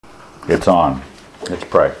It's on. Let's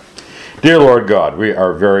pray. Dear Lord God, we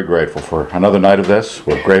are very grateful for another night of this.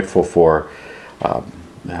 We're grateful for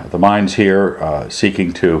the minds here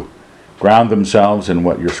seeking to ground themselves in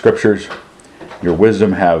what your scriptures, your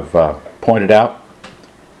wisdom have pointed out,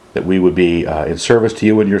 that we would be in service to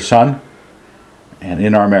you and your Son and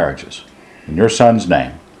in our marriages. In your Son's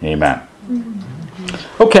name, amen.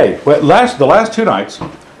 Okay, well, the last two nights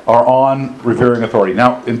are on revering authority.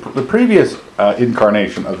 Now, in the previous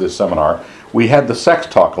incarnation of this seminar, we had the sex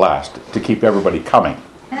talk last to keep everybody coming,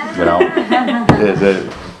 you know.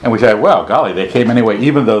 And we said, well, golly, they came anyway,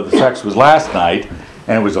 even though the sex was last night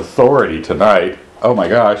and it was authority tonight. Oh my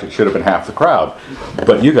gosh, it should have been half the crowd.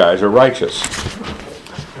 But you guys are righteous.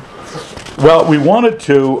 Well, we wanted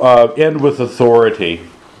to end with authority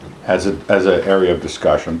as an area of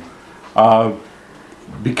discussion.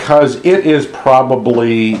 Because it is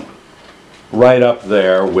probably right up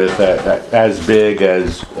there with as big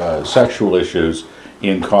as sexual issues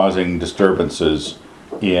in causing disturbances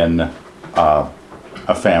in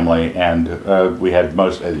a family. And we had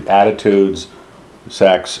most attitudes,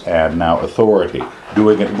 sex, and now authority.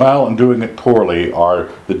 Doing it well and doing it poorly are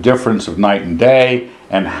the difference of night and day,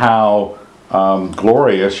 and how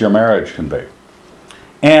glorious your marriage can be.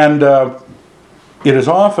 And it is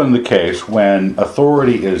often the case when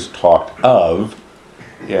authority is talked of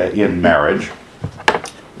in marriage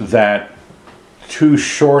that too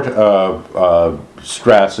short of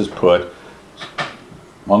stress is put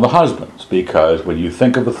on the husbands, because when you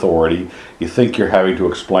think of authority, you think you're having to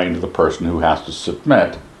explain to the person who has to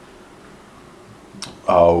submit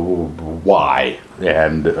why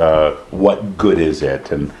and what good is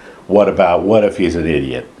it, and what if he's an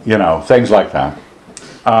idiot, things like that.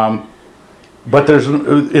 But there's,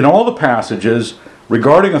 in all the passages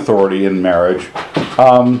regarding authority in marriage,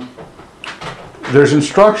 there's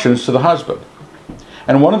instructions to the husband.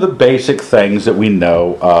 And one of the basic things that we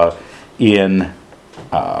know in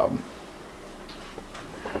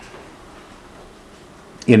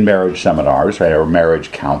marriage seminars, right, or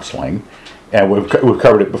marriage counseling, and we've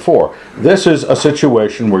covered it before, this is a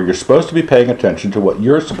situation where you're supposed to be paying attention to what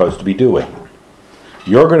you're supposed to be doing.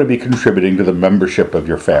 You're going to be contributing to the membership of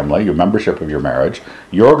your family, your membership of your marriage.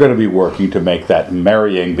 You're going to be working to make that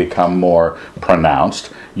marrying become more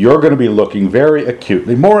pronounced. You're going to be looking very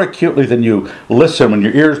acutely, more acutely than you listen when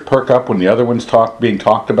your ears perk up when the other one's being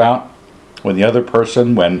talked about, when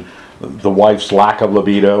the wife's lack of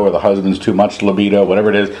libido or the husband's too much libido, whatever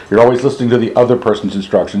it is. You're always listening to the other person's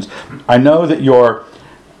instructions. I know that you're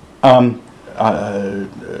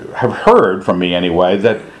have heard from me anyway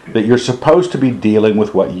that you're supposed to be dealing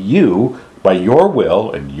with what you, by your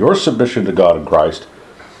will and your submission to God and Christ,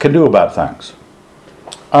 can do about things.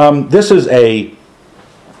 This is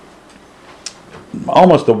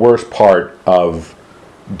almost the worst part of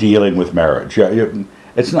dealing with marriage.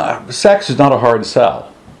 Sex is not a hard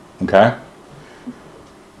sell, okay?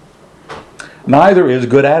 Neither is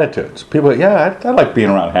good attitudes. People, I like being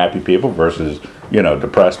around happy people versus,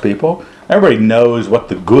 depressed people. Everybody knows what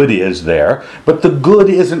the good is there, but the good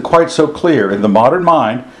isn't quite so clear. In the modern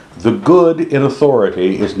mind, the good in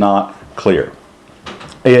authority is not clear.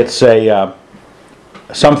 It's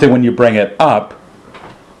something when you bring it up,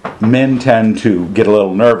 men tend to get a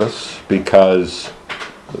little nervous because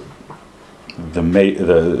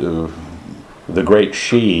the great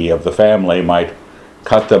she of the family might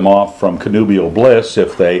cut them off from connubial bliss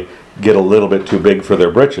if they get a little bit too big for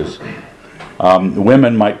their britches.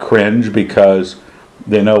 Women might cringe because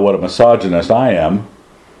they know what a misogynist I am,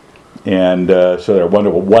 and so they're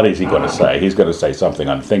wondering, well, what is he going to say? He's going to say something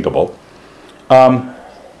unthinkable. And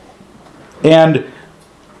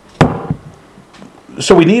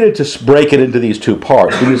so we needed to break it into these two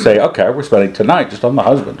parts. We need to say, okay, we're spending tonight just on the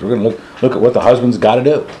husband. We're going to look at what the husband's got to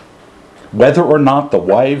do. Whether or not the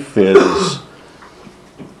wife is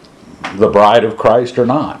the bride of Christ or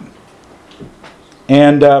not.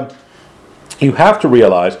 And you have to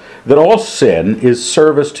realize that all sin is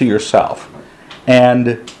service to yourself.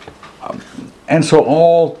 And so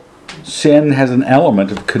all sin has an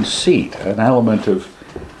element of conceit, an element of,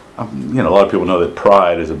 a lot of people know that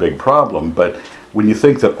pride is a big problem, but when you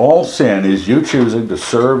think that all sin is you choosing to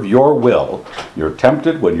serve your will, you're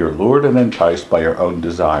tempted when you're lured and enticed by your own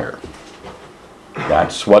desire.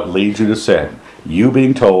 That's what leads you to sin. You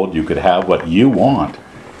being told you could have what you want.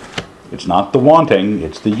 It's not the wanting,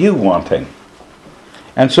 it's the you wanting.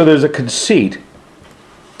 And so there's a conceit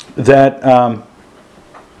that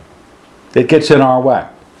gets in our way.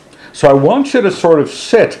 So I want you to sort of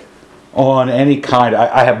sit on any kind.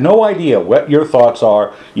 I have no idea what your thoughts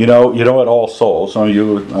are. At All Souls. Some of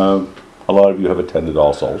you, a lot of you have attended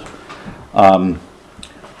All Souls.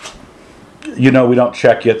 we don't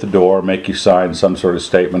check you at the door, make you sign some sort of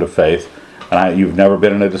statement of faith, and you've never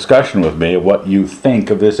been in a discussion with me of what you think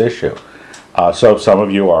of this issue. So some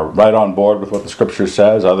of you are right on board with what the Scripture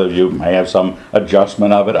says. Others of you may have some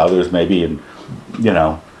adjustment of it. Others may be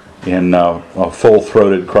in a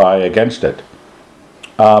full-throated cry against it.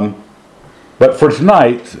 But for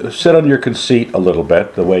tonight, sit on your conceit a little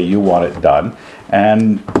bit, the way you want it done,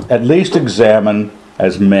 and at least examine,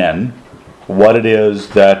 as men, what it is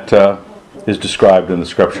that is described in the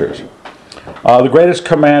Scriptures. The greatest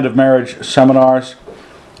command of marriage seminars: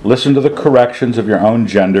 listen to the corrections of your own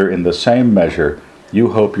gender in the same measure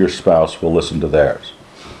you hope your spouse will listen to theirs.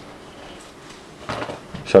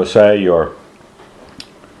 So say your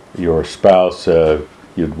spouse,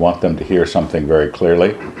 you'd want them to hear something very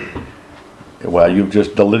clearly. Well, you've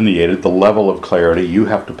just delineated the level of clarity you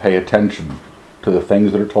have to pay attention to the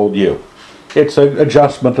things that are told you. It's an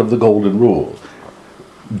adjustment of the golden rule.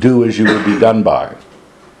 Do as you would be done by.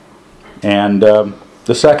 And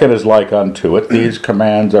the second is like unto it. These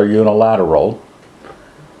commands are unilateral.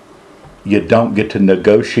 You don't get to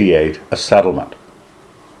negotiate a settlement.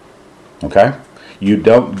 Okay? You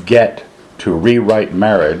don't get to rewrite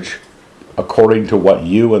marriage according to what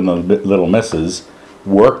you and the little missus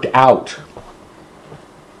worked out.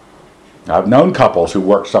 I've known couples who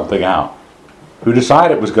worked something out, who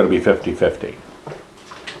decided it was going to be 50-50.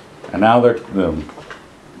 And now they're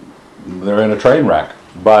in a train wreck.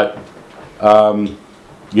 But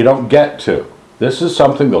you don't get to. This is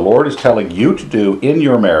something the Lord is telling you to do in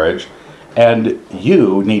your marriage, and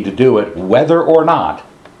you need to do it whether or not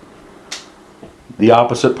the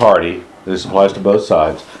opposite party, this applies to both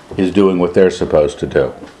sides, is doing what they're supposed to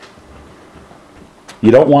do.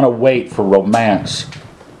 You don't want to wait for romance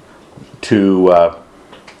to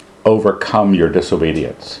overcome your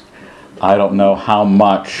disobedience. I don't know how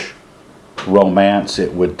much romance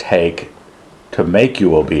it would take to make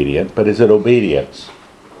you obedient, but is it obedience?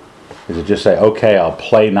 Is it just say, okay, I'll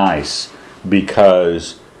play nice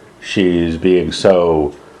because she's being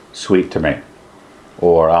so sweet to me?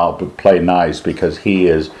 Or I'll play nice because he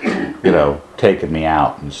is, taking me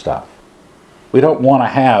out and stuff. We don't want to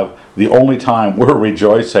have the only time we're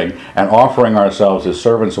rejoicing and offering ourselves as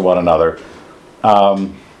servants of one another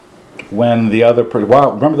when the other person,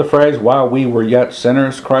 remember the phrase, while we were yet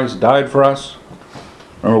sinners, Christ died for us?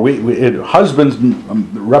 Remember, husbands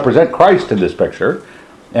represent Christ in this picture,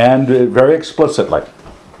 and very explicitly.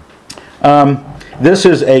 This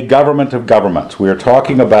is a government of governments. We are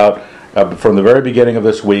talking about, from the very beginning of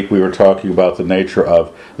this week, we were talking about the nature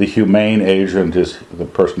of the humane agent is the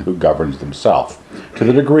person who governs themselves, to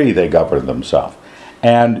the degree they govern themselves.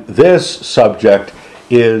 And this subject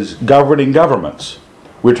is governing governments.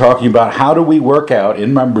 We're talking about how do we work out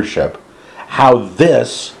in membership how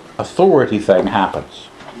this authority thing happens.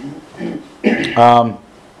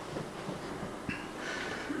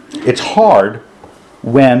 It's hard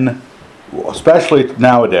when, especially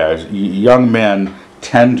nowadays, young men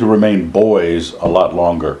tend to remain boys a lot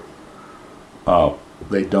longer.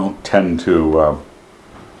 They don't tend to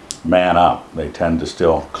man up. They tend to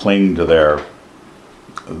still cling to their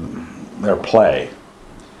play.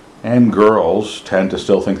 And girls tend to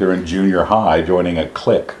still think they're in junior high, joining a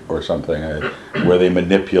clique or something, where they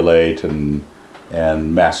manipulate and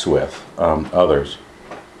mess with others.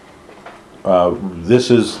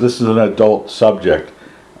 This is an adult subject.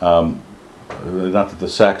 Not that the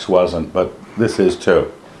sex wasn't, but this is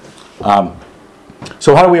too.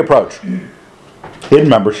 So how do we approach in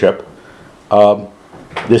membership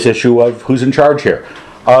this issue of who's in charge here?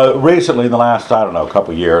 Recently, in the last,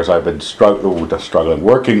 couple of years, I've been struggling,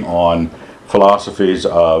 working on philosophies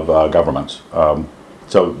of governments. So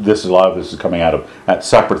a lot of this is coming out of that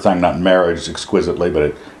separate thing, not marriage exquisitely,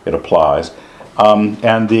 but it applies.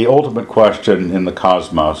 And the ultimate question in the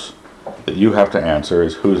cosmos that you have to answer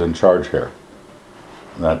is who's in charge here?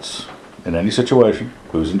 That's, in any situation,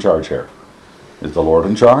 who's in charge here? Is the Lord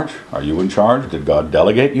in charge? Are you in charge? Did God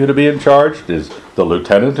delegate you to be in charge? Is the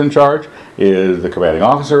lieutenant in charge? Is the commanding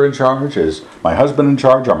officer in charge? Is my husband in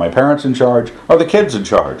charge? Are my parents in charge? Are the kids in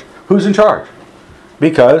charge? Who's in charge?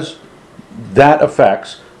 Because that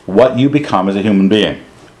affects what you become as a human being,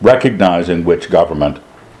 recognizing which government.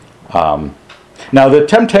 Now, the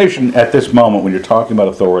temptation at this moment when you're talking about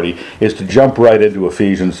authority is to jump right into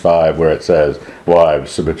Ephesians 5 where it says, wives,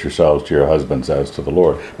 submit yourselves to your husbands as to the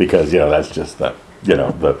Lord, because, that's just the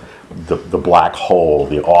black hole,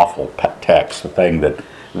 the awful text, the thing that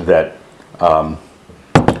I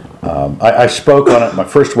spoke on it. My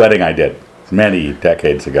first wedding I did many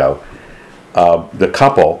decades ago. The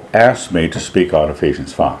couple asked me to speak on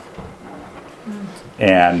Ephesians 5.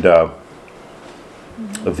 And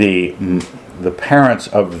the parents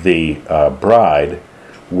of the bride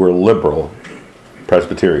were liberal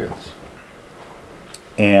Presbyterians,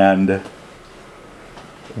 and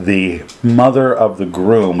the mother of the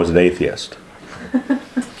groom was an atheist.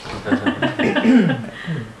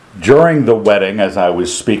 During the wedding, as I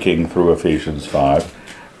was speaking through Ephesians 5,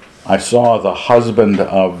 I saw the husband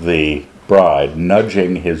of the bride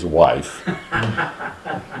nudging his wife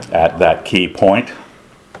at that key point.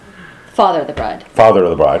 Father of the bride. Father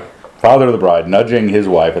of the bride nudging his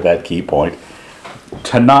wife at that key point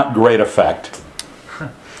to not great effect,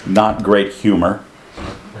 not great humor.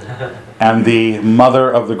 And the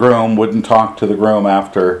mother of the groom wouldn't talk to the groom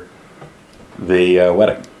after the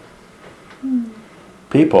wedding.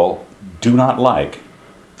 People do not like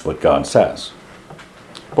what God says.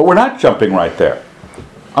 But we're not jumping right there.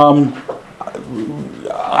 I'm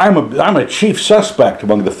a chief suspect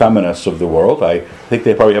among the feminists of the world. I think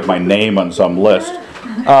they probably have my name on some list.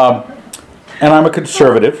 And I'm a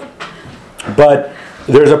conservative. But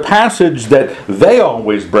there's a passage that they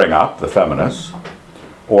always bring up, the feminists,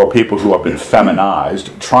 or people who have been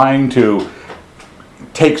feminized, trying to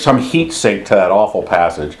take some heat sink to that awful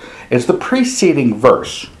passage. It's the preceding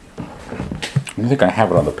verse. I think I have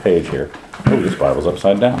it on the page here. Oh, this Bible's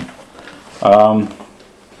upside down.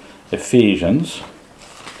 Ephesians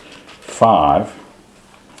 5.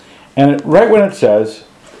 And right when it says,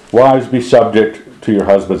 wives be subject to your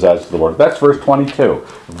husbands as to the Lord. That's verse 22.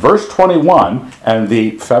 Verse 21, and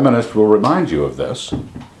the feminist will remind you of this,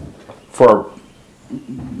 for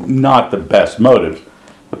not the best motives.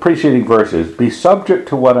 The preceding verse is, be subject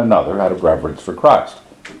to one another out of reverence for Christ.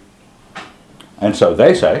 And so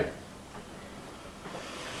they say,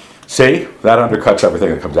 see, that undercuts everything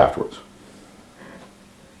that comes afterwards.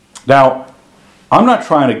 Now, I'm not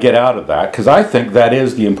trying to get out of that, because I think that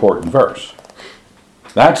is the important verse.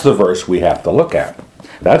 That's the verse we have to look at.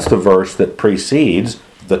 That's the verse that precedes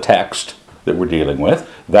the text that we're dealing with.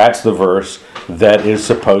 That's the verse that is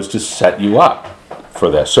supposed to set you up for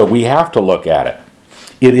this. So we have to look at it.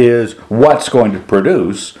 It is what's going to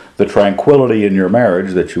produce the tranquility in your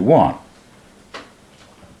marriage that you want.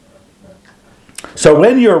 So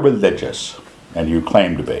when you're religious, and you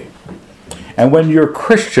claim to be, and when you're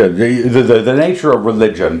Christian, the nature of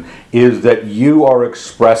religion is that you are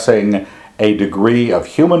expressing a degree of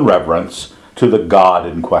human reverence to the God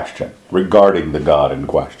in question, regarding the God in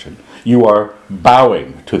question. You are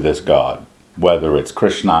bowing to this God, whether it's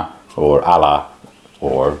Krishna or Allah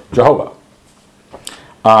or Jehovah.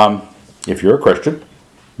 If you're a Christian,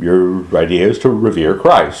 your idea is to revere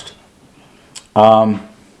Christ.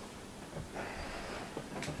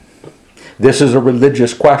 This is a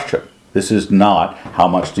religious question. This is not how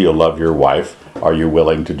much do you love your wife? Are you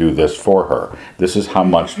willing to do this for her? This is how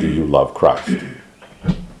much do you love Christ?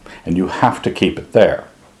 And you have to keep it there.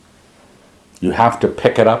 You have to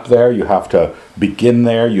pick it up there. You have to begin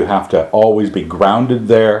there. You have to always be grounded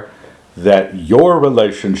there. That your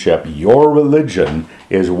relationship, your religion,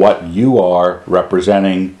 is what you are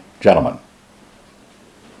representing, gentlemen.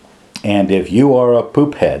 And if you are a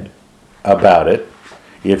poophead about it,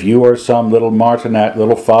 if you are some little Martinet,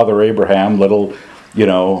 little Father Abraham, little,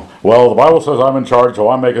 well, the Bible says I'm in charge, so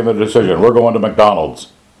I'm making the decision. We're going to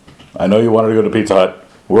McDonald's. I know you wanted to go to Pizza Hut.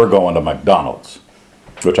 We're going to McDonald's,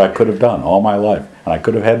 which I could have done all my life, and I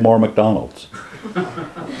could have had more McDonald's.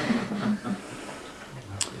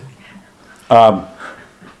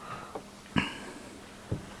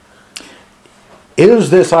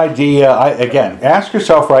 Is this idea, again, ask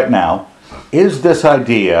yourself right now, is this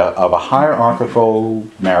idea of a hierarchical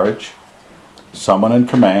marriage, someone in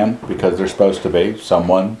command because they're supposed to be,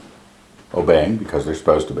 someone obeying because they're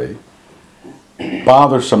supposed to be,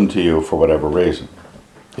 bothersome to you for whatever reason?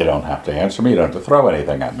 You don't have to answer me, you don't have to throw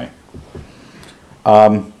anything at me.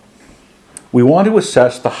 We want to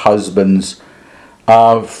assess the husbands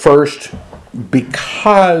first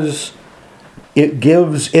because it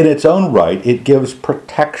gives, in its own right, it gives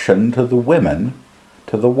protection to the women,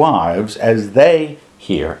 to the wives, as they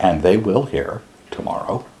hear, and they will hear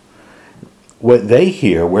tomorrow, what they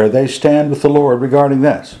hear where they stand with the Lord regarding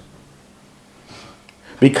this.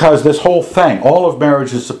 Because this whole thing, all of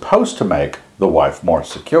marriage is supposed to make the wife more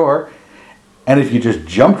secure, and if you just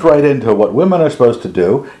jumped right into what women are supposed to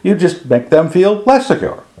do, you just make them feel less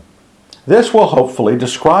secure. This will hopefully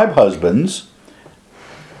describe husbands,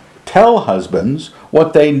 tell husbands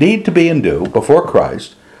what they need to be and do before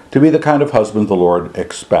Christ to be the kind of husband the Lord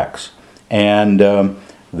expects. And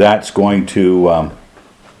that's going to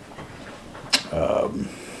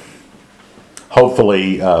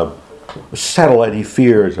hopefully settle any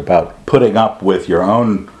fears about putting up with your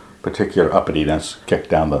own particular uppityness kicked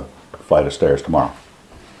down the flight of stairs tomorrow.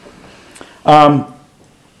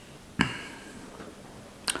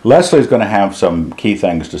 Leslie's going to have some key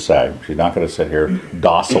things to say. She's not going to sit here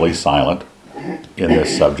docilely silent in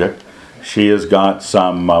this subject. She has got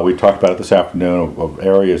some, we talked about it this afternoon, of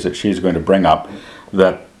areas that she's going to bring up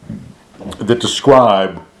that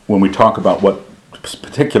describe, when we talk about what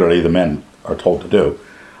particularly the men are told to do,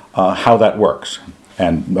 how that works.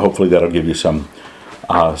 And hopefully that'll give you some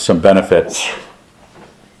benefits.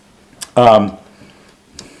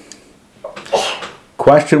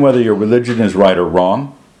 Question whether your religion is right or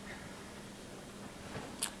wrong.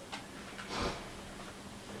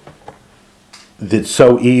 It's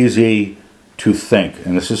so easy to think,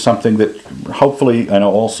 and this is something that hopefully, I know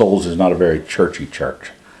All Souls is not a very churchy church.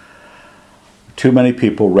 Too many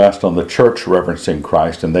people rest on the church reverencing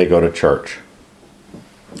Christ, and they go to church,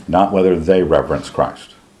 not whether they reverence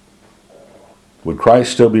Christ. Would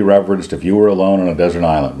Christ still be reverenced if you were alone on a desert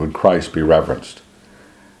island? Would Christ be reverenced?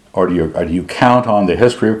 Or do you count on the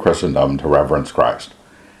history of Christendom to reverence Christ?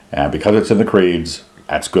 And because it's in the creeds,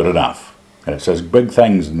 that's good enough. And it says big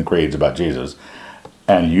things in the creeds about Jesus,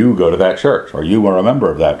 and you go to that church, or you are a member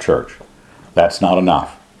of that church. That's not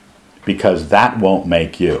enough, because that won't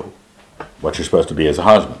make you what you're supposed to be as a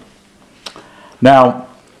husband. Now,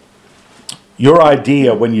 your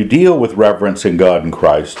idea, when you deal with reverencing God and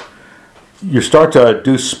Christ, you start to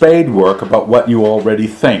do spade work about what you already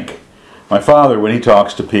think. My father, when he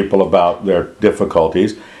talks to people about their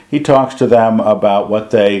difficulties, he talks to them about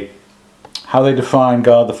how they define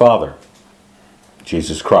God the Father,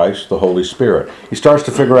 Jesus Christ, the Holy Spirit. He starts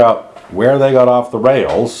to figure out where they got off the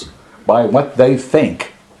rails by what they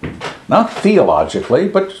think. Not theologically,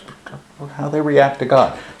 but how they react to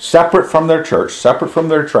God. Separate from their church, separate from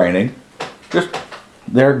their training, just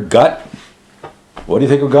their gut. What do you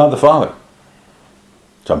think of God the Father?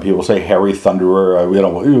 Some people say hairy thunderer,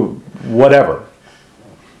 whatever.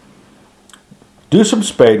 Do some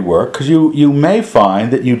spade work, because you may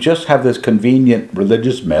find that you just have this convenient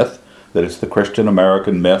religious myth, that it's the Christian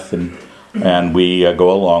American myth, and we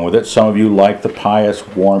go along with it. Some of you like the pious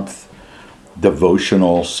warmth,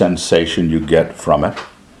 devotional sensation you get from it.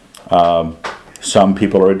 Some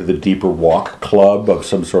people are into the Deeper Walk Club of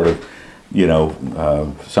some sort of,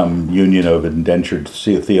 some union of indentured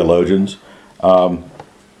theologians.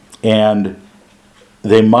 And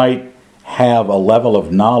they might have a level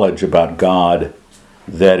of knowledge about God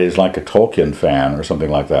that is like a Tolkien fan or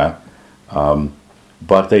something like that.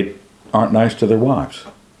 But they aren't nice to their wives.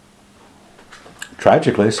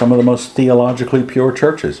 Tragically, some of the most theologically pure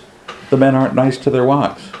churches, the men aren't nice to their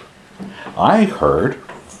wives. I heard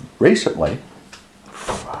recently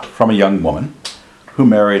from a young woman who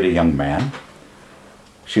married a young man.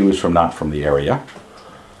 She was not from the area,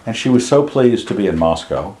 and she was so pleased to be in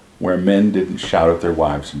Moscow, where men didn't shout at their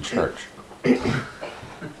wives in church.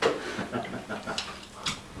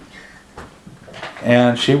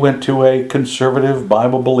 And she went to a conservative,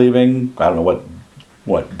 Bible-believing, I don't know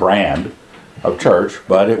what brand of church,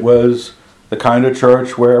 but it was the kind of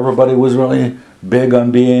church where everybody was really big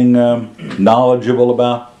on being knowledgeable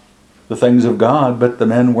about the things of God, but the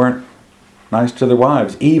men weren't nice to their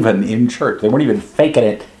wives, even in church. They weren't even faking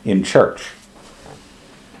it in church.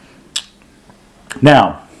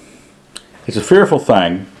 Now, it's a fearful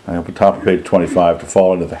thing, up at the top of page 25, to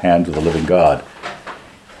fall into the hands of the living God.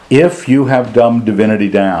 If you have dumbed divinity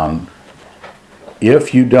down,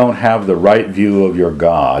 if you don't have the right view of your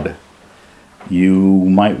God, you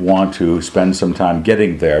might want to spend some time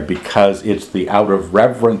getting there, because it's the out of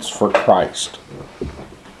reverence for Christ.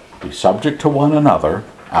 Be subject to one another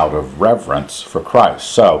out of reverence for Christ.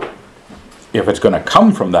 So, if it's going to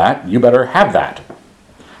come from that, you better have that.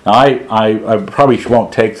 Now, I probably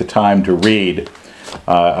won't take the time to read.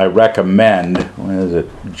 I recommend,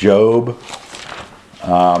 Job,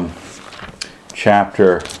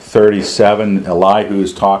 chapter 37. Elihu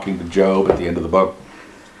is talking to Job at the end of the book.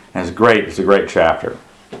 And it's a great chapter.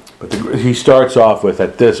 But he starts off with,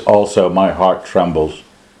 "At this also my heart trembles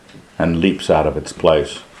and leaps out of its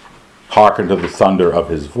place. Hearken to the thunder of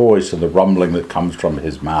his voice and the rumbling that comes from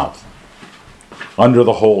his mouth. Under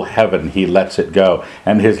the whole heaven he lets it go,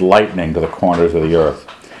 and his lightning to the corners of the earth."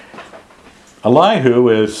 Elihu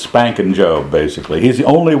is spanking Job, basically. He's the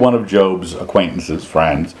only one of Job's acquaintances,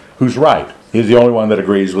 friends, who's right. He's the only one that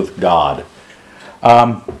agrees with God.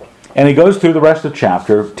 And he goes through the rest of the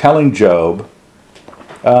chapter telling Job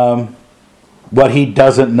what he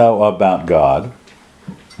doesn't know about God.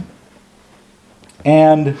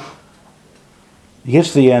 And he gets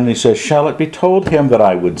to the end and he says, "Shall it be told him that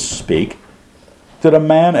I would speak? Did a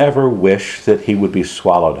man ever wish that he would be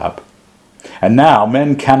swallowed up? And now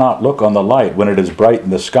men cannot look on the light when it is bright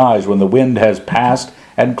in the skies, when the wind has passed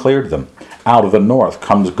and cleared them. Out of the north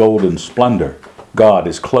comes golden splendor. God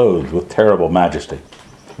is clothed with terrible majesty.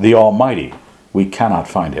 The Almighty, we cannot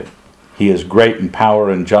find him. He is great in power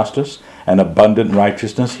and justice, and abundant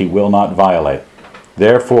righteousness he will not violate.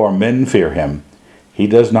 Therefore men fear him. He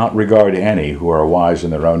does not regard any who are wise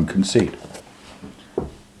in their own conceit.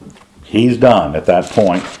 He's done at that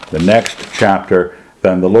point. The next chapter,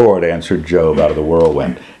 then the Lord answered Job out of the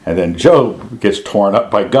whirlwind. And then Job gets torn up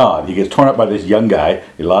by God. He gets torn up by this young guy,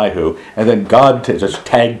 Elihu, and then God, it's a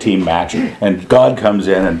tag team match, and God comes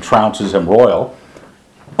in and trounces him royal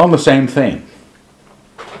on the same thing.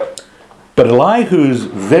 But Elihu's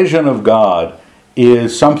vision of God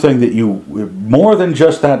is something that you, more than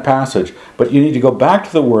just that passage, but you need to go back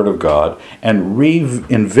to the Word of God and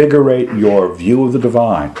reinvigorate your view of the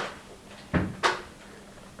divine.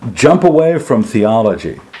 Jump away from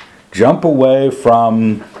theology. Jump away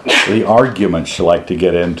from the arguments you like to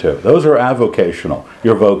get into. Those are avocational.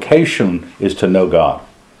 Your vocation is to know God.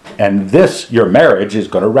 And this, your marriage, is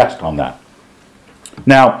going to rest on that.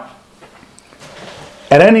 Now,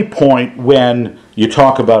 at any point when you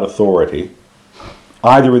talk about authority,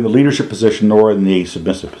 either in the leadership position or in the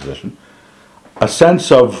submissive position, a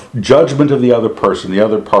sense of judgment of the other person, the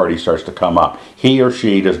other party, starts to come up. He or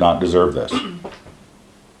she does not deserve this.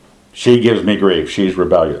 She gives me grief. She's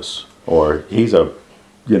rebellious. Or he's a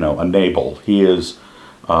Nabal. He is,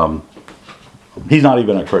 he's not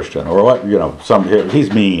even a Christian. Or what,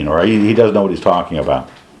 he's mean. Or he doesn't know what he's talking about.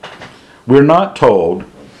 We're not told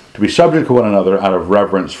to be subject to one another out of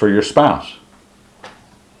reverence for your spouse.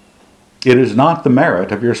 It is not the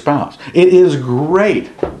merit of your spouse. It is great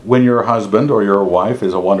when your husband or your wife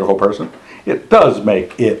is a wonderful person. It does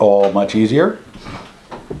make it all much easier.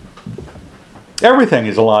 Everything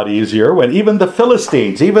is a lot easier when even the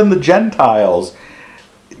Philistines, even the Gentiles,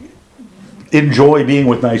 enjoy being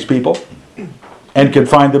with nice people and can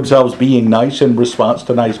find themselves being nice in response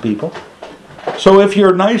to nice people. So if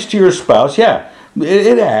you're nice to your spouse, it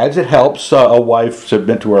adds, it helps a wife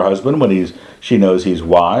submit to her husband when she knows he's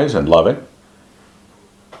wise and loving.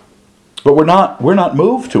 But we're not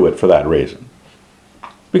moved to it for that reason.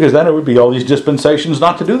 Because then it would be all these dispensations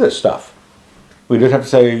not to do this stuff. We just have to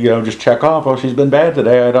say, just check off, oh, she's been bad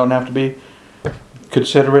today. I don't have to be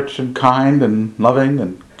considerate and kind and loving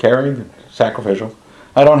and caring and sacrificial.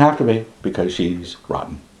 I don't have to be because she's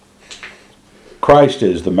rotten. Christ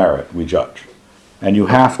is the merit we judge. And you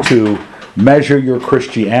have to measure your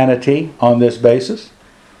Christianity on this basis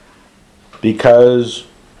because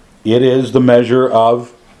it is the measure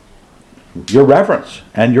of your reverence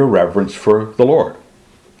and your reverence for the Lord.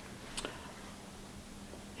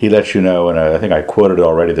 He lets you know, and I think I quoted it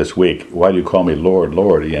already this week, why do you call me Lord,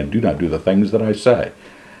 Lord, and do not do the things that I say?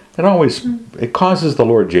 It causes the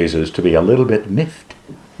Lord Jesus to be a little bit miffed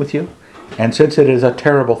with you. And since it is a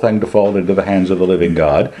terrible thing to fall into the hands of the living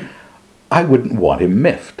God, I wouldn't want him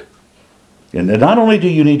miffed. And not only do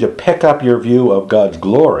you need to pick up your view of God's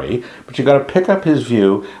glory, but you've got to pick up his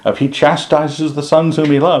view of he chastises the sons whom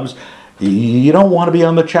he loves. You don't want to be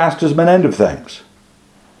on the chastisement end of things.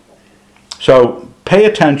 So pay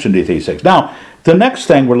attention to these things. Now, the next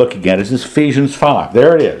thing we're looking at is Ephesians 5.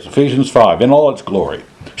 There it is, Ephesians 5 in all its glory.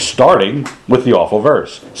 Starting with the awful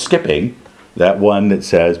verse. Skipping that one that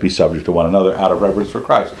says, be subject to one another out of reverence for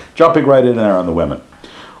Christ. Jumping right in there on the women.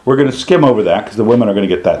 We're going to skim over that because the women are going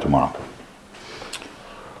to get that tomorrow.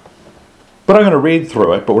 But I'm going to read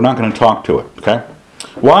through it, but we're not going to talk to it, okay?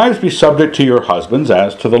 Wives, be subject to your husbands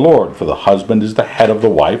as to the Lord, for the husband is the head of the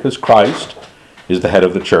wife, as Christ is the head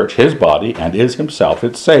of the church, his body, and is himself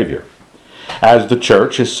its Savior. As the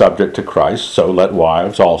church is subject to Christ, so let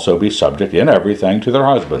wives also be subject in everything to their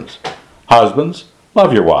husbands. Husbands,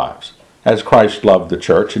 love your wives, as Christ loved the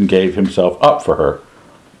church and gave himself up for her,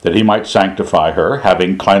 that he might sanctify her,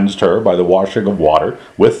 having cleansed her by the washing of water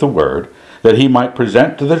with the word, that he might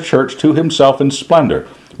present to the church to himself in splendor,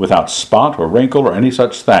 without spot or wrinkle or any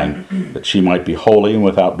such thing, that she might be holy and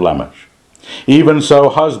without blemish. Even so,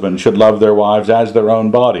 husbands should love their wives as their own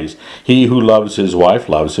bodies. He who loves his wife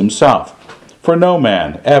loves himself. For no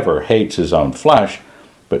man ever hates his own flesh,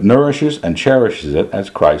 but nourishes and cherishes it as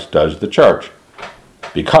Christ does the church,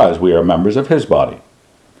 because we are members of his body.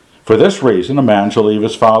 For this reason, a man shall leave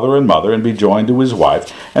his father and mother and be joined to his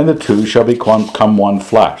wife, and the two shall become one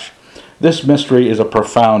flesh. This mystery is a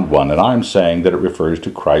profound one, and I'm saying that it refers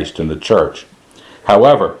to Christ and the church.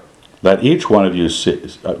 However, let each one of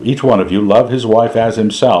you love his wife as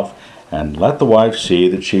himself, and let the wife see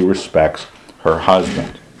that she respects her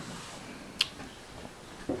husband.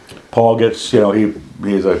 Paul gets,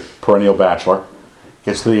 he's a perennial bachelor,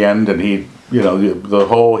 gets to the end, and he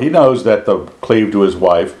knows that the cleave to his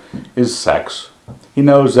wife is sex. He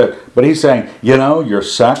knows that, but he's saying, your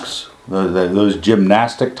sex, those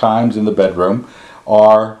gymnastic times in the bedroom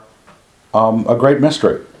are a great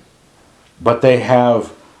mystery. But they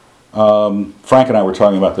have, Frank and I were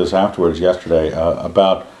talking about this afterwards yesterday,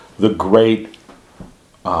 about the great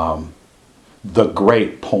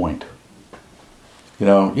point.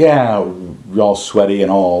 We're all sweaty and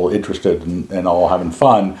all interested and all having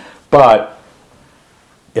fun, but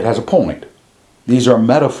it has a point. These are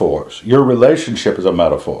metaphors. Your relationship is a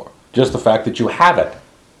metaphor. Just the fact that you have it.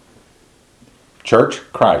 Church,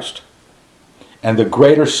 Christ. And the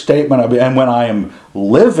greater statement, and when I am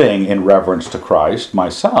living in reverence to Christ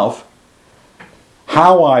myself,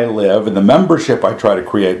 how I live and the membership I try to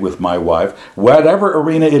create with my wife, whatever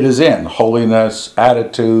arena it is in, holiness,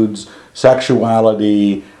 attitudes,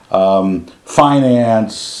 sexuality,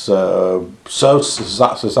 finance,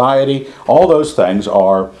 society, all those things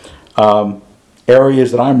are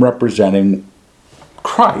areas that I'm representing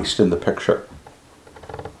Christ in the picture.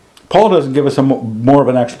 Paul doesn't give us more of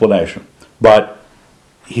an explanation, but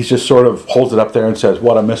he just sort of holds it up there and says,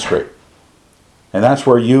 what a mystery. And that's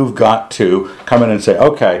where you've got to come in and say,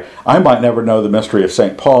 okay, I might never know the mystery of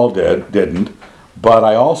St. Paul didn't, but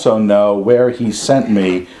I also know where he sent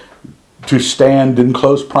me to stand in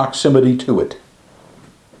close proximity to it.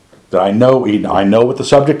 That I know what the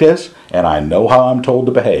subject is, and I know how I'm told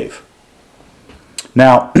to behave.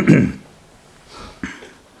 Now,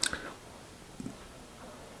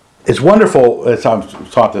 it's wonderful, I've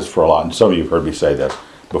taught this for a lot, and some of you have heard me say this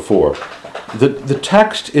before. The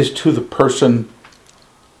text is to the person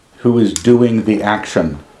who is doing the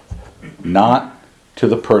action, not to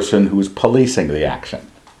the person who is policing the action.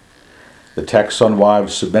 The texts on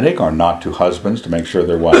wives submitting are not to husbands to make sure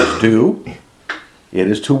their wives do. It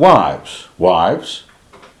is to wives. Wives,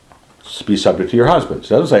 be subject to your husbands.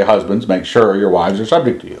 It doesn't say husbands, make sure your wives are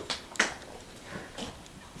subject to you.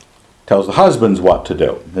 Tells the husbands what to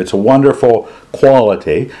do. It's a wonderful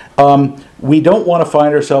quality. We don't want to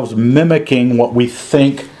find ourselves mimicking what we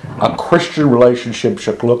think a Christian relationship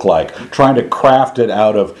should look like, trying to craft it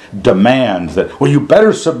out of demands that, well, you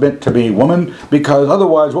better submit to me, woman, because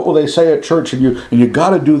otherwise what will they say at church, and you got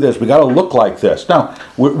to do this, we got to look like this. No,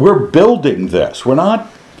 we're building this. We're not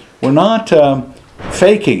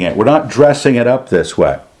faking it. We're not dressing it up this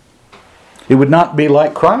way. It would not be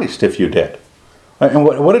like Christ if you did. And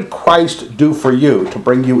what did Christ do for you to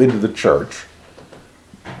bring you into the church?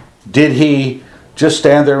 Did he just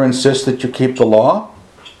stand there and insist that you keep the law?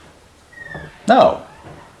 No.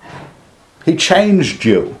 He changed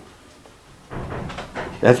you.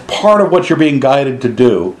 That's part of what you're being guided to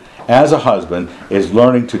do as a husband, is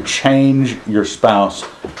learning to change your spouse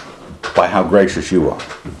by how gracious you are.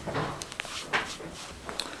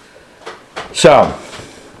 So,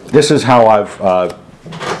 this is how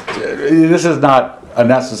this is not a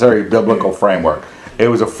necessary biblical framework. It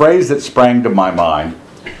was a phrase that sprang to my mind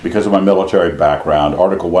because of my military background.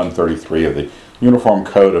 Article 133 of the Uniform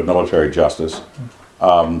Code of Military Justice, the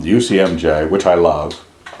UCMJ, which I love.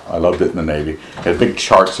 I loved it in the Navy. It had big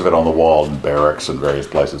charts of it on the wall in barracks and various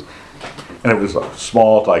places. And it was a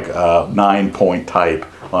small, 9-point type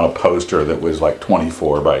on a poster that was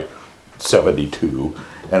 24 by 72.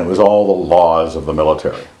 And it was all the laws of the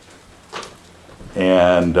military.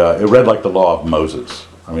 And it read like the law of Moses.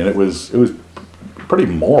 I mean, it was pretty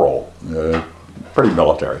moral, pretty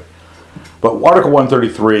military. But Article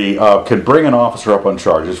 133 can bring an officer up on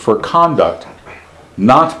charges for conduct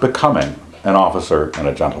not becoming an officer and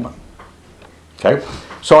a gentleman. Okay?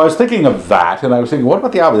 So I was thinking of that, and I was thinking, what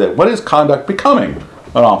about the opposite? What is conduct becoming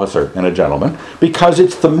an officer and a gentleman? Because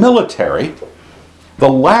it's the military, the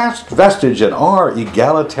last vestige in our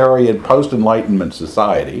egalitarian post-Enlightenment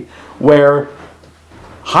society, where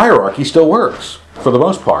hierarchy still works, for the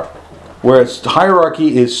most part. Where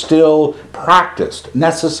hierarchy is still practiced,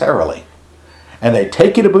 necessarily. And they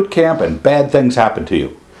take you to boot camp and bad things happen to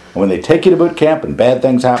you. And when they take you to boot camp and bad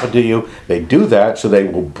things happen to you, they do that so they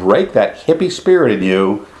will break that hippie spirit in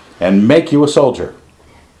you and make you a soldier.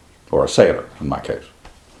 Or a sailor, in my case.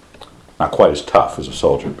 Not quite as tough as a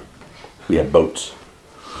soldier. We had boats.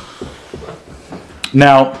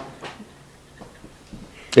 Now,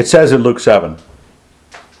 it says in Luke 7,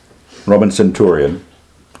 Roman centurion,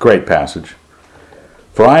 great passage,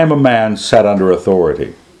 "For I am a man set under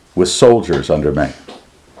authority, with soldiers under me.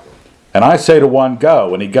 And I say to one,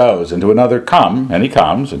 go, and he goes, and to another, come, and he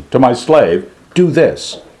comes, and to my slave, do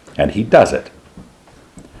this, and he does it."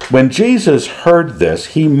 When Jesus heard this,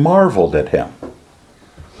 he marveled at him,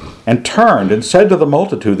 and turned and said to the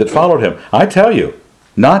multitude that followed him, "I tell you,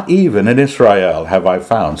 not even in Israel have I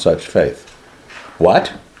found such faith."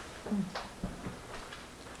 What?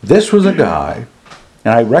 This was a guy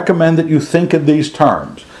And I recommend that you think in these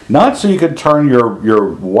terms. Not so you can turn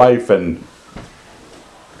your wife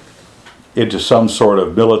into some sort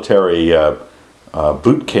of military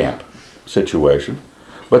boot camp situation,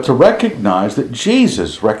 but to recognize that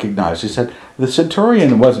Jesus recognized. He said the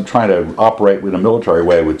centurion wasn't trying to operate in a military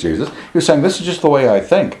way with Jesus. He was saying, this is just the way I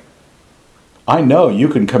think. I know you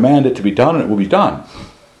can command it to be done and it will be done.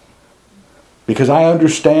 Because I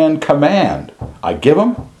understand command. I give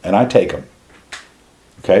them and I take them.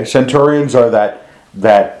 Okay, centurions are that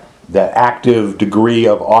active degree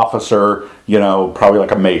of officer, probably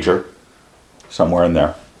like a major, somewhere in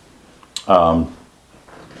there.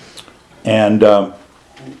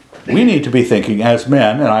 We need to be thinking as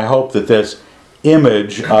men, and I hope that this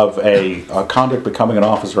image of a convict becoming an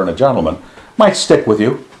officer and a gentleman might stick with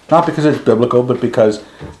you, not because it's biblical, but because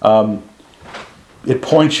it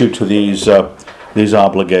points you to these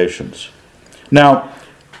obligations. Now,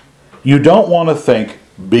 you don't want to think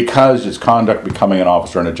because it's conduct becoming an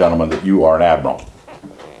officer and a gentleman that you are an admiral.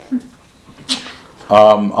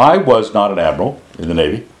 I was not an admiral in the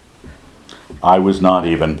Navy. I was not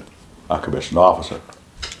even a commissioned officer.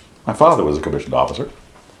 My father was a commissioned officer.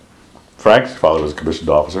 Frank's father was a commissioned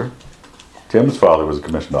officer. Tim's father was a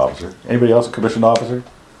commissioned officer. Anybody else a commissioned officer?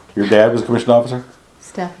 Your dad was a commissioned officer?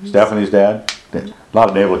 Stephanie's dad? A lot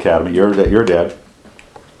of Naval Academy. Your dad.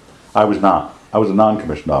 I was not. I was a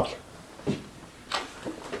non-commissioned officer.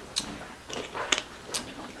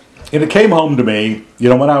 And it came home to me,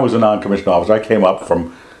 when I was a non-commissioned officer, I came up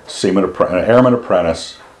from airman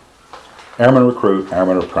apprentice, airman recruit,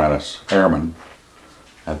 airman apprentice, airman,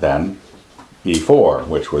 and then E4,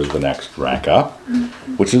 which was the next rank up,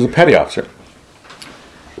 which is a petty officer.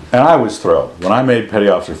 And I was thrilled. When I made petty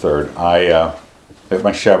officer third, I hit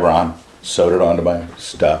my chevron, sewed it onto my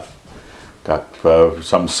stuff, got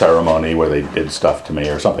some ceremony where they did stuff to me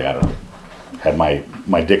or something, I don't know. Had my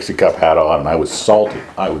Dixie Cup hat on, and I was salty.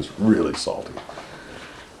 I was really salty,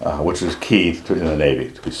 which is key in the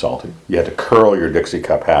Navy, to be salty. You had to curl your Dixie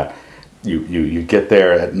Cup hat. You get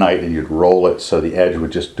there at night and you'd roll it so the edge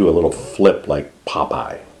would just do a little flip like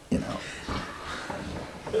Popeye,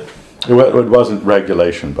 It wasn't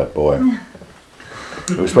regulation, but boy.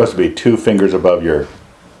 It was supposed to be 2 fingers above your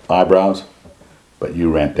eyebrows, but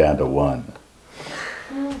you ran down to 1.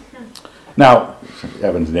 Now,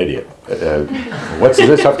 Evan's an idiot. What's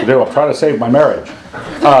this have to do? I'm trying to save my marriage.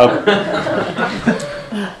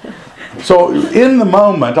 So in the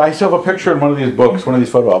moment, I still have a picture in one of these books, one of these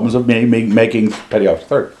photo albums of me making petty officer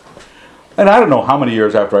third. And I don't know how many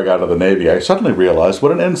years after I got out of the Navy, I suddenly realized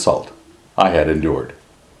what an insult I had endured.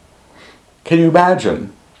 Can you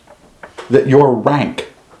imagine that your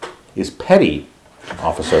rank is petty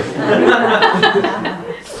officer,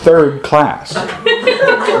 third class?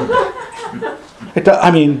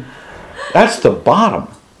 That's the bottom.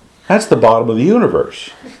 That's the bottom of the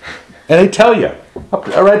universe. And they tell you,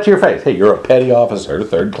 right to your face, hey, you're a petty officer,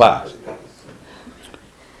 third class.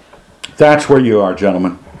 That's where you are,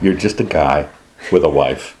 gentlemen. You're just a guy with a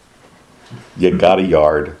wife. You got a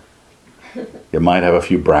yard. You might have a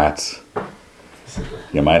few brats.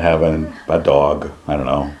 You might have a dog. I don't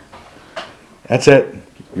know. That's it.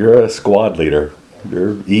 You're a squad leader.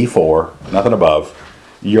 You're E4, nothing above.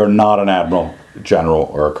 You're not an admiral, general,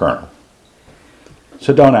 or a colonel.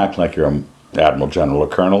 So don't act like you're an admiral, general, or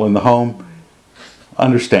colonel in the home.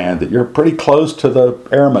 Understand that you're pretty close to the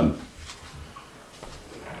airman.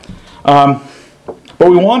 But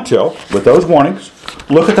we want to, with those warnings,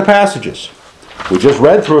 look at the passages. We just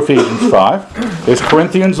read through Ephesians 5. There's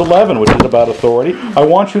Corinthians 11, which is about authority. I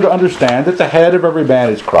want you to understand that the head of every man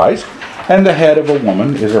is Christ, and the head of a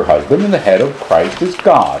woman is her husband, and the head of Christ is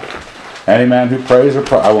God. Any man who prays or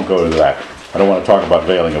I won't go into that. I don't want to talk about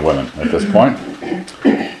veiling of women at this point.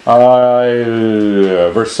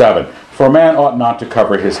 Verse 7. For a man ought not to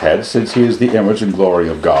cover his head, since he is the image and glory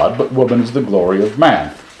of God, but woman is the glory of man.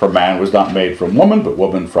 For man was not made from woman, but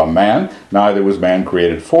woman from man. Neither was man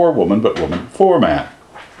created for woman, but woman for man.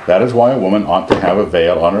 That is why a woman ought to have a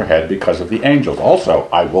veil on her head because of the angels. Also,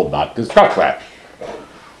 I will not discuss that.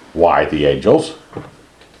 Why the angels?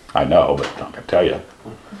 I know, but I'm not going to tell you.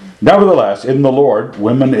 Nevertheless, in the Lord,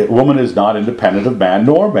 woman is not independent of man,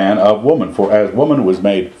 nor man of woman. For as woman was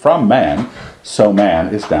made from man, so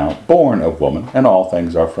man is now born of woman, and all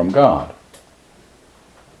things are from God.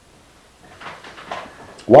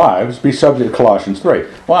 Wives, be subject, Colossians 3.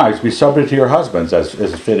 Wives, be subject to your husbands as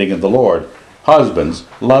is fitting in the Lord. Husbands,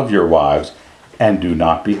 love your wives, and do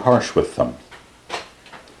not be harsh with them.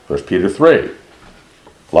 1 Peter 3.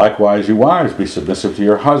 Likewise, you wives, be submissive to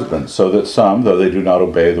your husbands, so that some, though they do not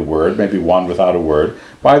obey the word, may be won without a word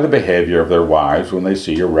by the behavior of their wives when they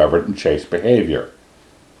see your reverent and chaste behavior.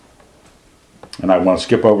 And I want to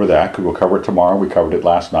skip over that because we'll cover it tomorrow. We covered it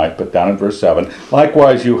last night, but down in verse 7.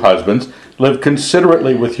 Likewise, you husbands, live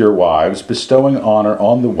considerately with your wives, bestowing honor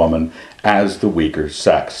on the woman as the weaker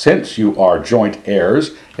sex, since you are joint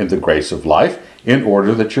heirs in the grace of life, in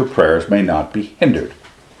order that your prayers may not be hindered.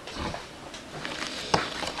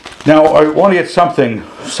 Now, I want to get something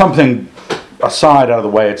aside out of the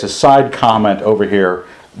way. It's a side comment over here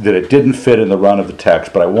that it didn't fit in the run of the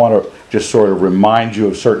text, but I want to just sort of remind you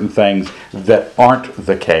of certain things that aren't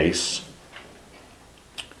the case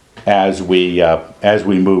as we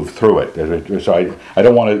move through it. So I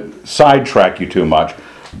don't want to sidetrack you too much,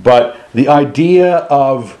 but the idea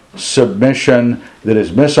of submission that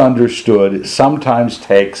is misunderstood sometimes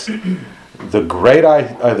takes the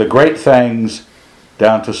great things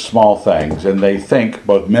down to small things, and they think,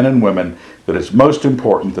 both men and women, that it's most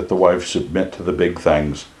important that the wife submit to the big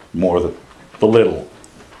things more than the little.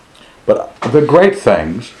 But the great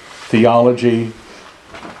things, theology,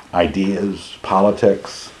 ideas,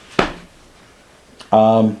 politics,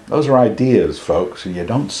 those are ideas, folks, and you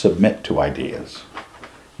don't submit to ideas.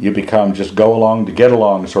 You become just go along to get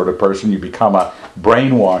along sort of person. You become a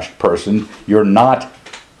brainwashed person. You're not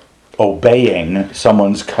obeying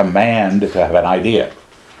someone's command to have an idea.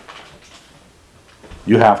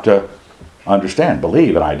 You have to understand,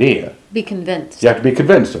 believe an idea. Be convinced. You have to be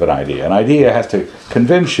convinced of an idea. An idea has to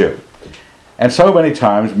convince you. And so many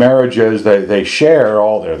times marriages, they share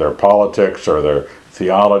all their politics or their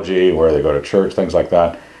theology, where they go to church, things like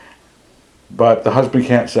that. But the husband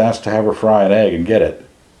can't ask to have her fry an egg and get it,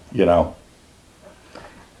 you know.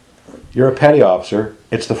 You're a petty officer.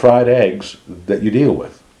 It's the fried eggs that you deal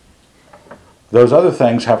with. Those other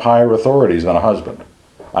things have higher authorities than a husband.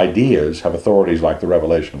 Ideas have authorities like the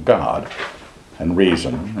revelation of God and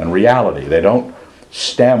reason and reality. They don't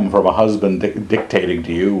stem from a husband dictating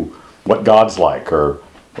to you what God's like or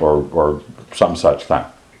some such thing.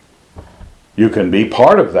 You can be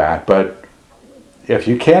part of that, but if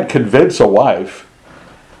you can't convince a wife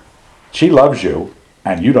she loves you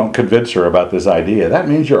and you don't convince her about this idea, that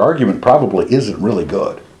means your argument probably isn't really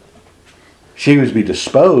good. She would be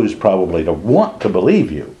disposed probably to want to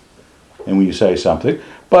believe you and when you say something,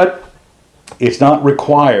 but it's not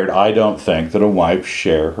required, I don't think, that a wife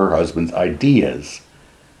share her husband's ideas.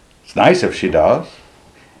 It's nice if she does.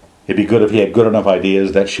 It'd be good if he had good enough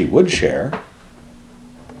ideas that she would share,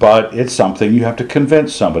 but it's something you have to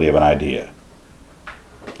convince somebody of an idea.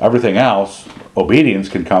 Everything else, obedience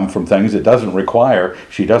can come from things it doesn't require.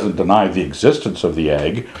 She doesn't deny the existence of the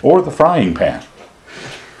egg or the frying pan.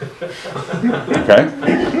 Okay?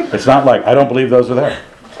 It's not like, I don't believe those are there.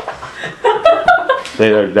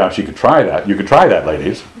 Now, she could try that. You could try that,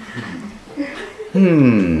 ladies.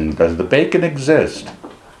 Does the bacon exist?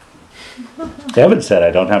 Evan said I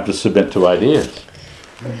don't have to submit to ideas.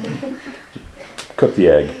 Cook the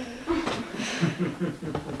egg.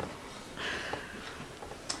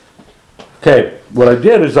 Okay, what I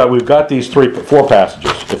did is we've got these four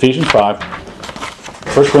passages. Ephesians 5,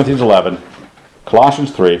 1 Corinthians 11,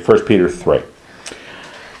 Colossians 3, 1 Peter 3.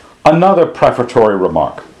 Another prefatory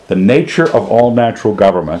remark. The nature of all natural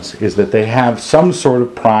governments is that they have some sort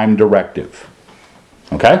of prime directive.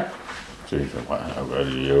 Okay? So you say,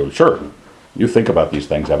 well, sure. You think about these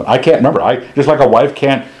things, Evan. I can't remember. Just like a wife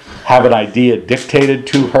can't have an idea dictated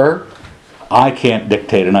to her, I can't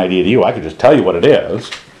dictate an idea to you. I can just tell you what it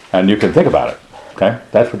is, and you can think about it. Okay?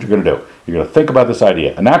 That's what you're going to do. You're going to think about this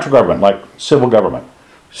idea. A natural government, like civil government.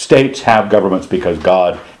 States have governments because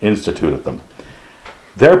God instituted them.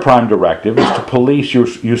 Their prime directive is to police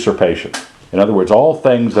usurpation. In other words, all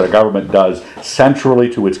things that a government does centrally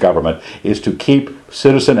to its government is to keep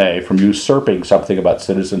citizen A from usurping something about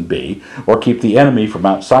citizen B, or keep the enemy from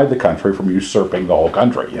outside the country from usurping the whole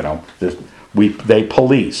country. You know, they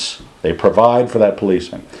police. They provide for that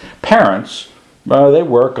policing. Parents, they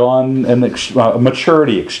work on a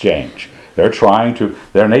maturity exchange. Their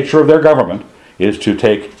nature of their government is to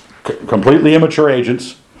take completely immature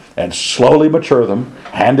agents and slowly mature them,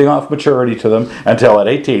 handing off maturity to them until at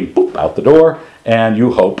 18, boop, out the door, and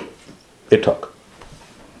you hope it took.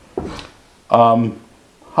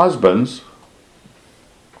 Husbands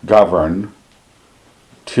govern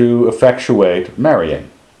to effectuate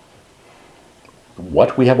marrying.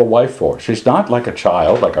 What we have a wife for. She's not like a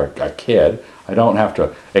child, like a kid. I don't have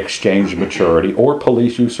to exchange maturity or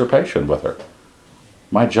police usurpation with her.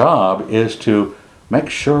 My job is to make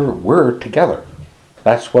sure we're together.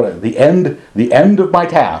 That's what the end of my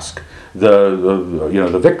task,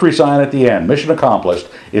 the victory sign at the end, mission accomplished,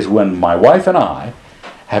 is when my wife and I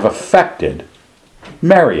have effected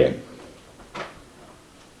marrying.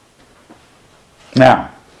 Now,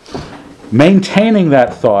 maintaining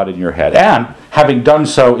that thought in your head and having done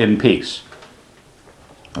so in peace.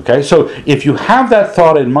 Okay, so if you have that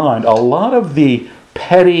thought in mind, a lot of the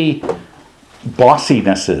petty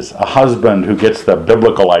bossinesses, a husband who gets the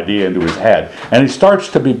biblical idea into his head, and he starts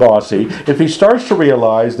to be bossy, if he starts to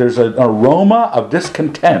realize there's an aroma of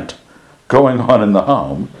discontent going on in the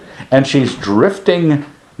home, and she's drifting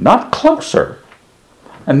not closer,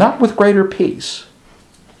 and not with greater peace,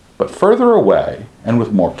 but further away and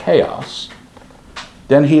with more chaos,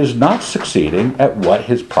 then he is not succeeding at what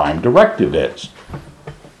his prime directive is.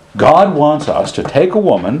 God wants us to take a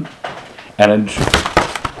woman and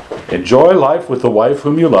enjoy life with the wife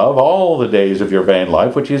whom you love all the days of your vain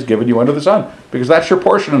life which he has given you under the sun, because that's your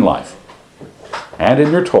portion in life. And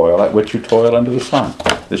in your toil at which you toil under the sun.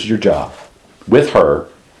 This is your job. With her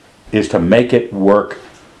is to make it work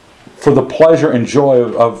for the pleasure and joy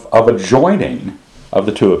of a joining of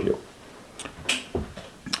the two of you.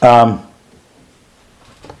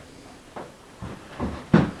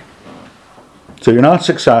 So you're not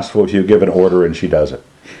successful if you give an order and she does it.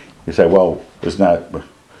 You say, well, isn't that...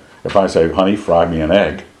 If I say, honey, fry me an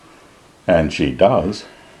egg, and she does,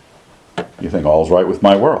 you think all's right with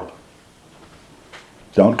my world.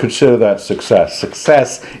 Don't consider that success.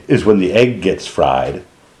 Success is when the egg gets fried,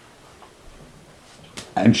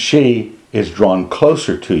 and she is drawn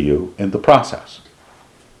closer to you in the process.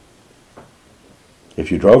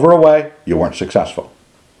 If you drove her away, you weren't successful.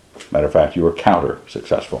 Matter of fact, you were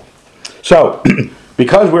counter-successful. So,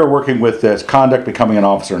 because we were working with this conduct becoming an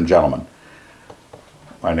officer and gentleman,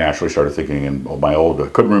 I naturally started thinking in my I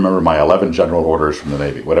couldn't remember my 11 general orders from the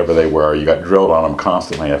Navy, whatever they were. You got drilled on them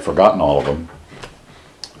constantly. I've forgotten all of them.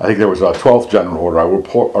 I think there was a 12th general order. I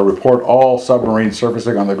report all submarine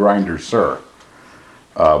surfacing on the grinder, sir.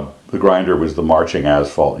 The grinder was the marching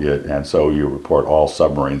asphalt, and so you report all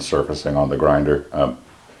submarine surfacing on the grinder.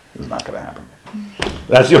 It was not going to happen.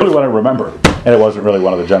 That's the only one I remember, and it wasn't really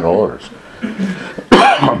one of the general orders.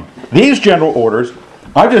 These general orders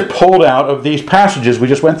I just pulled out of these passages we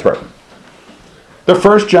just went through. The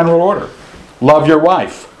first general order: love your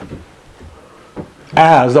wife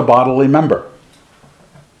as a bodily member.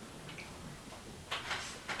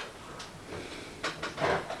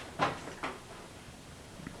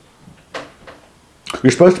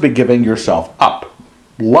 You're supposed to be giving yourself up.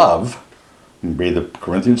 Love, read the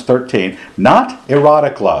Corinthians 13, not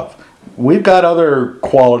erotic love. We've got other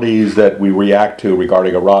qualities that we react to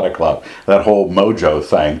regarding erotic love. That whole mojo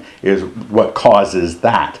thing is what causes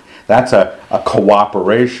that. That's a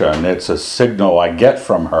cooperation. It's a signal I get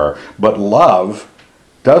from her. But love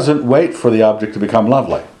doesn't wait for the object to become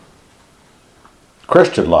lovely.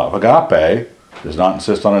 Christian love, agape, does not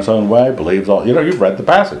insist on its own way, believes all... you've read the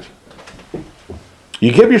passage.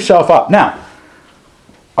 You give yourself up. Now,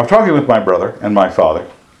 I'm talking with my brother and my father,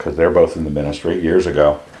 because they're both in the ministry, years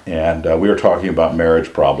ago. And we were talking about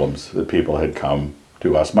marriage problems that people had come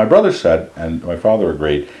to us. My brother said, and my father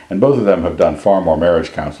agreed, and both of them have done far more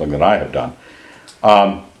marriage counseling than I have done.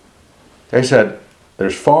 They said,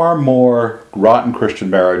 there's far more rotten Christian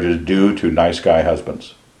marriages due to nice guy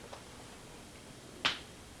husbands.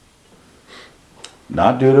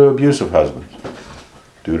 Not due to abusive husbands,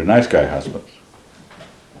 due to nice guy husbands.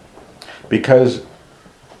 Because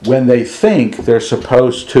when they think they're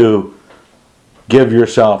supposed to give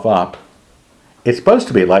yourself up, it's supposed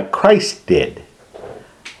to be like Christ did.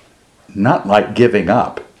 Not like giving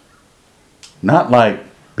up. Not like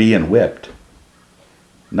being whipped.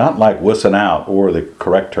 Not like wussing out, or the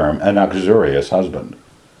correct term, an uxorious husband.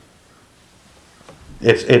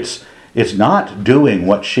 It's not doing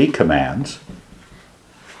what she commands,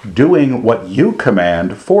 doing what you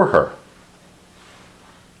command for her.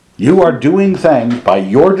 You are doing things by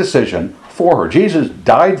your decision for her. Jesus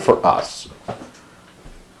died for us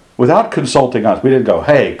without consulting us. We didn't go,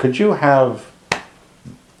 hey, could you have,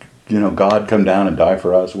 God come down and die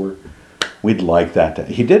for us? We'd like that.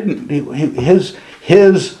 He didn't.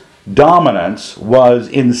 His dominance was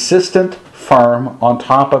insistent, firm, on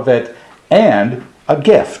top of it, and a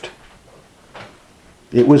gift.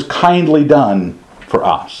 It was kindly done for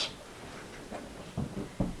us.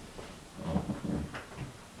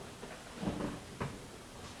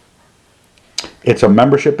 It's a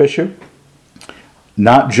membership issue,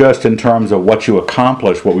 not just in terms of what you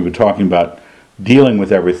accomplish, what we've been talking about, dealing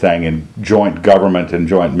with everything in joint government and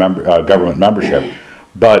joint government membership,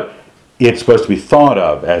 but it's supposed to be thought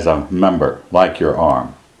of as a member, like your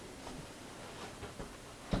arm.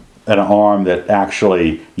 An arm that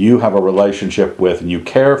actually you have a relationship with and you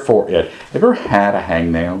care for it. Have you ever had a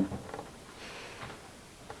hangnail?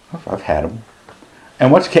 I've had them.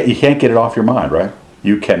 And you can't get it off your mind, right?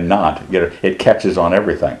 You cannot get it. It catches on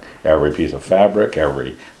everything. Every piece of fabric,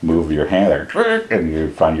 every move of your hand, and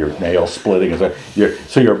you find your nail splitting.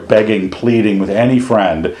 So you're begging, pleading with any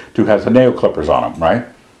friend who has the nail clippers on them, right?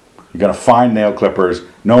 You're going to find nail clippers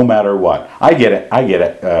no matter what. I get it.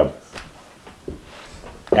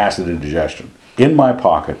 Acid indigestion. In my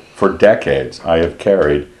pocket, for decades, I have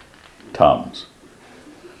carried Tums.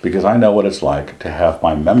 Because I know what it's like to have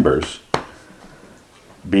my members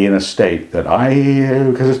be in a state that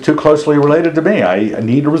because it's too closely related to me, I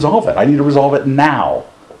need to resolve it. I need to resolve it now.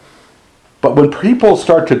 But when people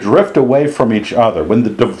start to drift away from each other, when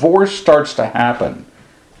the divorce starts to happen,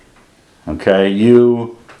 okay,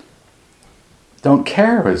 you don't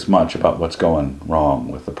care as much about what's going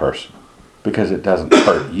wrong with the person because it doesn't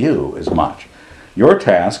hurt you as much. Your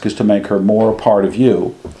task is to make her more a part of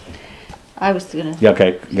you. I was going to Yeah,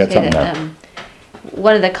 okay, you got something there.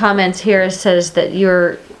 One of the comments here says that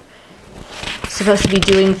you're supposed to be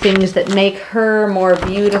doing things that make her more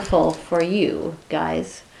beautiful for you,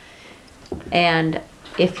 guys. And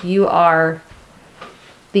if you are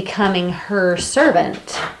becoming her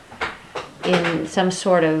servant in some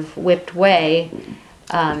sort of whipped way,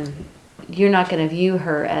 you're not going to view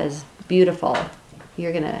her as beautiful.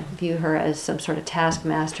 You're going to view her as some sort of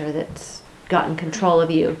taskmaster that's gotten control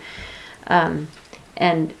of you. And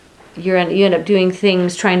you end up doing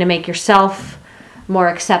things trying to make yourself more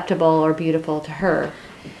acceptable or beautiful to her.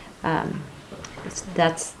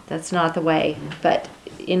 That's not the way. But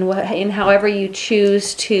in however you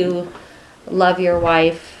choose to love your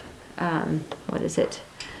wife, as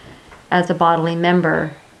a bodily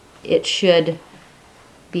member, it should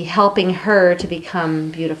be helping her to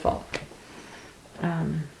become beautiful.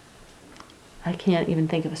 I can't even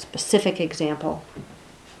think of a specific example,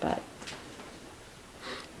 but.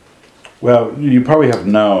 Well, you probably have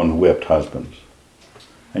known whipped husbands.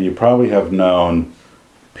 And you probably have known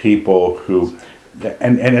people who,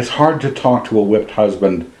 and it's hard to talk to a whipped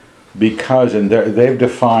husband because they've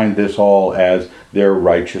defined this all as their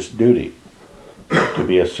righteous duty, to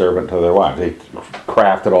be a servant to their wife. They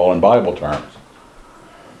craft it all in Bible terms.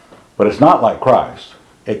 But it's not like Christ.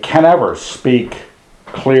 It can never speak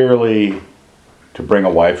clearly to bring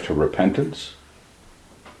a wife to repentance.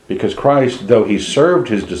 Because Christ, though he served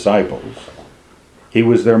his disciples, he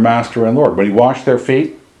was their master and Lord. When he washed their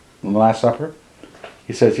feet in the Last Supper,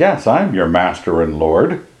 he says, yes, I'm your master and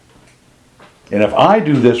Lord. And if I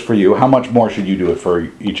do this for you, how much more should you do it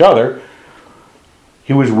for each other?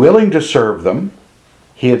 He was willing to serve them.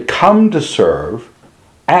 He had come to serve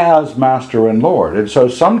as master and Lord. And so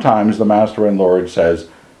sometimes the master and Lord says,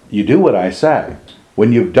 you do what I say.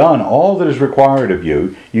 When you've done all that is required of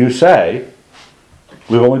you, you say,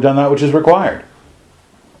 we've only done that which is required.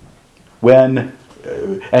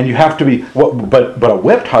 And you have to be, but a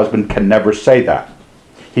whipped husband can never say that.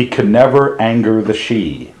 He can never anger the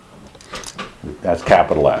she. That's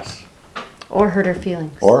capital S. Or hurt her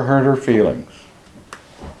feelings. Or hurt her feelings.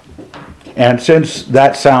 And since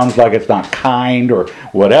that sounds like it's not kind or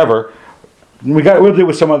whatever, we'll deal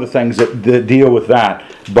with some other things that deal with that.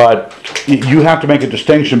 But you have to make a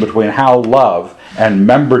distinction between how love and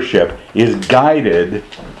membership is guided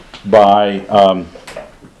by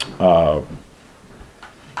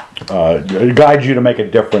guides you to make a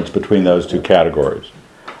difference between those two categories.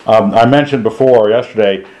 I mentioned before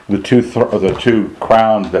yesterday the two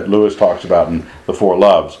crowns that Lewis talks about in the Four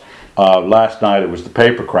Loves. Last night it was the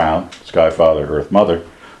paper crown, Sky Father, Earth Mother.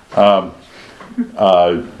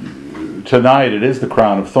 Tonight it is the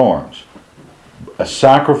crown of thorns. A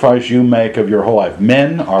sacrifice you make of your whole life.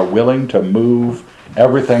 Men are willing to move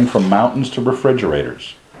everything from mountains to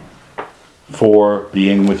refrigerators for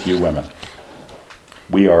being with you women.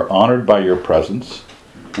 We are honored by your presence.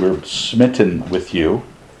 We're smitten with you.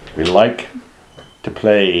 We like to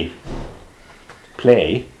play.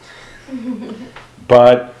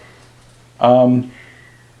 But I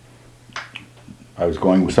was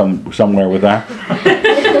going somewhere with that.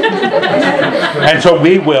 And so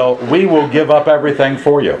we will give up everything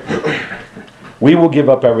for you. We will give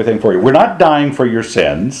up everything for you. We're not dying for your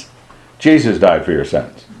sins. Jesus died for your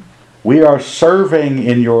sins. We are serving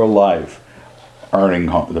in your life, earning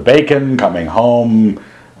the bacon, coming home,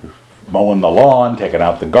 mowing the lawn, taking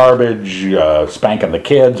out the garbage, spanking the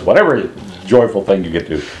kids, whatever joyful thing you get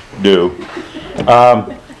to do.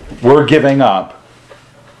 We're giving up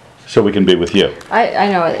so we can be with you.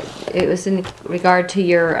 I know it was in regard to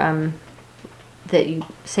your that you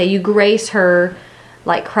say you grace her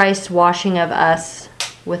like Christ's washing of us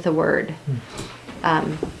with the word.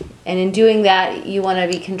 And in doing that, you want to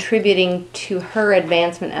be contributing to her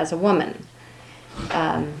advancement as a woman.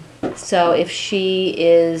 So if she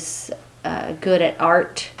is good at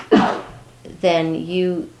art, then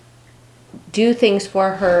you do things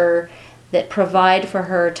for her that provide for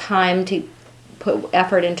her time to put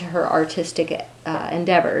effort into her artistic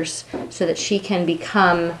endeavors so that she can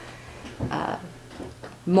become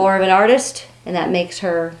more of an artist, and that makes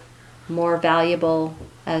her more valuable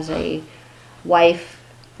as a wife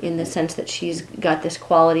in the sense that she's got this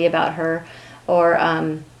quality about her. Or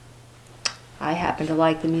I happen to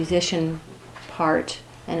like the musician part,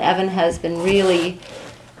 and Evan has been really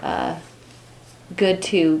good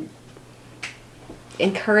to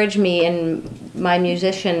encourage me in my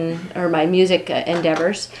music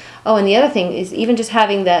endeavors. Oh, and the other thing is even just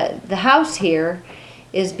having the house here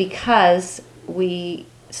is because we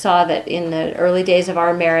saw that in the early days of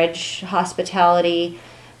our marriage, hospitality,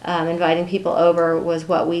 inviting people over was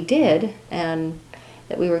what we did, and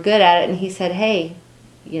that we were good at it. And he said, hey,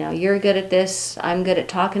 you're good at this, I'm good at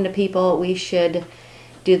talking to people, we should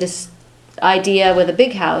do this idea with a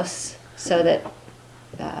big house so that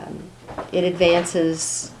it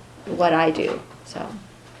advances what I do. So,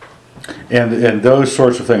 and those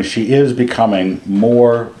sorts of things, she is becoming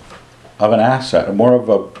more of an asset, more of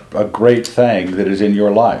a great thing that is in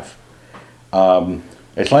your life.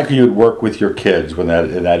 It's like you'd work with your kids when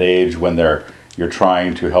in that age when you're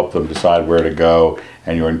trying to help them decide where to go,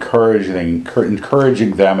 and you're encouraging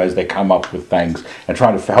them as they come up with things and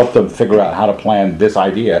trying to help them figure out how to plan this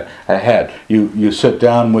idea ahead. You sit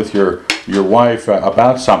down with your wife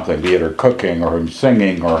about something, be it her cooking or her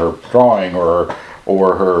singing or her drawing or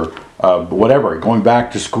her whatever, going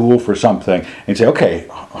back to school for something, and say, okay,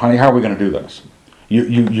 honey, how are we going to do this?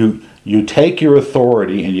 You take your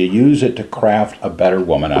authority and you use it to craft a better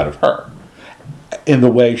woman out of her in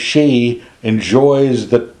the way she enjoys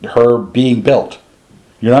her being built.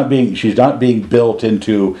 She's not being built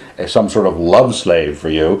into some sort of love slave for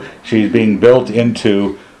you. She's being built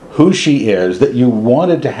into who she is, that you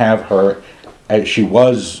wanted to have her as she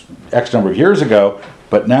was X number of years ago,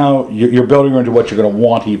 but now you're building her into what you're going to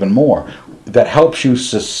want even more. That helps you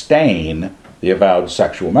sustain the avowed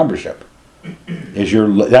sexual membership.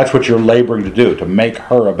 That's what you're laboring to do, to make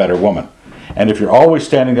her a better woman. And if you're always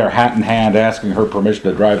standing there hat in hand asking her permission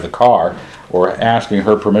to drive the car or asking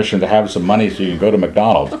her permission to have some money so you can go to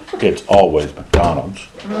McDonald's, it's always McDonald's.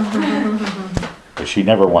 But she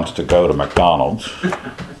never wants to go to McDonald's.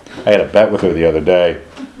 I had a bet with her the other day.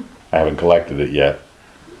 I haven't collected it yet.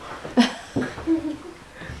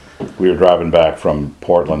 We were driving back from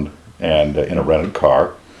Portland and in a rented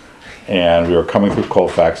car, and we were coming through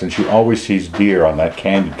Colfax, and she always sees deer on that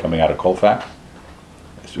canyon coming out of Colfax.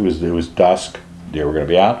 It was dusk. Deer were going to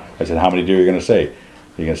be out. I said, how many deer are you going to see?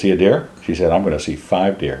 Are you going to see a deer? She said, I'm going to see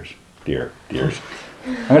 5 deers. Deers.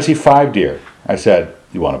 I'm going to see 5 deer. I said,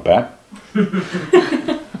 you want to bet?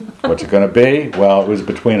 What's it going to be? Well, it was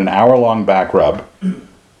between an hour-long back rub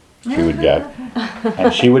she would get,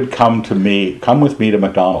 and she would come with me to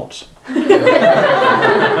McDonald's.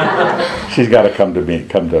 She's got to come to,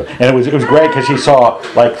 and it was great because she saw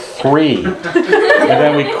like 3, and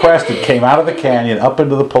then we crested, came out of the canyon up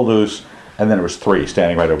into the Palouse, and then there was 3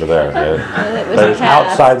 standing right over there. It was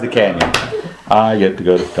outside the canyon. I get to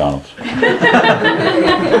go to McDonald's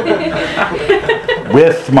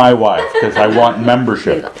with my wife because I want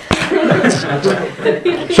membership.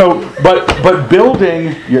 So, but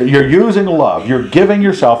building, you're using love. You're giving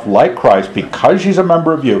yourself like Christ because she's a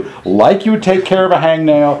member of you. Like you would take care of a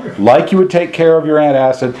hangnail, like you would take care of your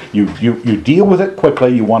antacid. You deal with it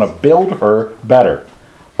quickly. You want to build her better.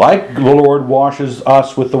 Like the Lord washes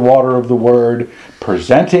us with the water of the Word,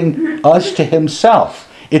 presenting us to Himself.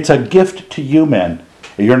 It's a gift to you, men.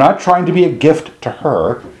 You're not trying to be a gift to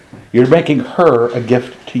her. You're making her a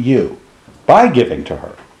gift to you by giving to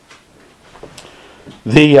her.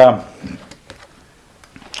 The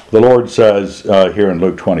Lord says here in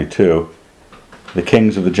Luke 22, the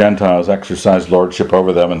kings of the Gentiles exercise lordship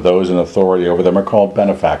over them, and those in authority over them are called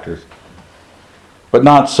benefactors. But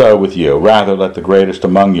not so with you. Rather, let the greatest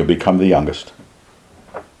among you become the youngest,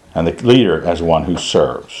 and the leader as one who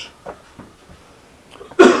serves.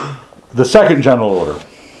 The second general order.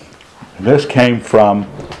 This came from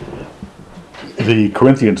the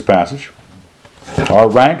Corinthians passage. Our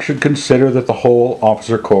rank should consider that the whole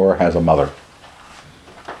officer corps has a mother.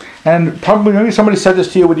 And probably maybe somebody said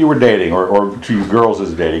this to you when you were dating, or to you girls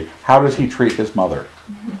as dating. How does he treat his mother?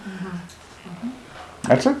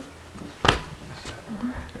 That's it.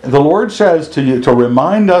 The Lord says to you, to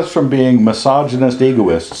remind us from being misogynist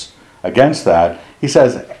egoists against that, He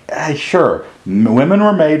says, hey, sure, women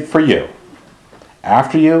were made for you.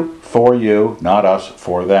 After you, for you, not us,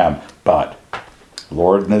 for them. But the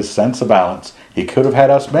Lord, in His sense of balance, He could have had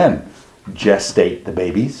us men gestate the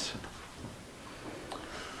babies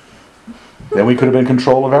Then we could have been in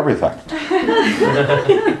control of everything.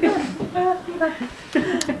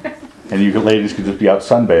 And you ladies could just be out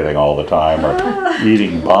sunbathing all the time or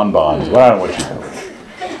eating bonbons. Well, I don't know what you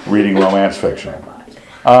do. Reading romance fiction.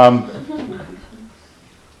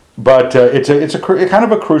 But it's a kind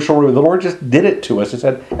of a crucial rule. The Lord just did it to us. He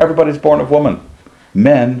said, everybody's born of woman.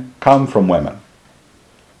 Men come from women.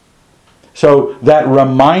 So that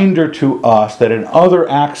reminder to us that in other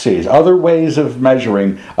axes, other ways of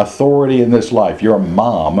measuring authority in this life, your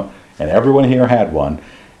mom, and everyone here had one,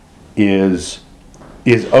 is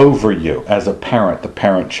over you as a parent. The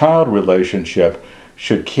parent-child relationship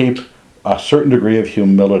should keep a certain degree of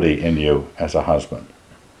humility in you as a husband.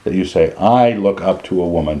 That you say, I look up to a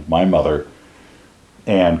woman, my mother,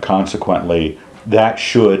 and consequently that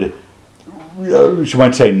should, you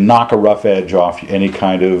might say, knock a rough edge off any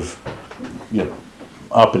kind of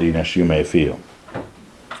uppityness you may feel.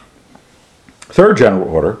 Third general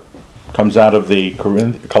order comes out of the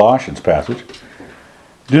Colossians passage.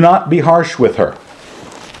 Do not be harsh with her.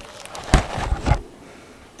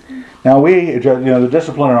 Now the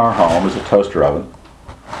discipline in our home is a toaster oven.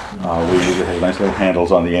 We usually have nice little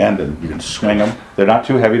handles on the end, and you can swing them. They're not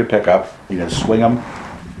too heavy to pick up. You can swing them.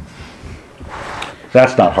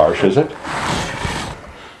 That's not harsh, is it?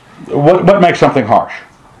 What makes something harsh?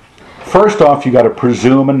 First off, you got to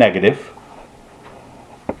presume a negative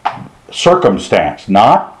circumstance. It's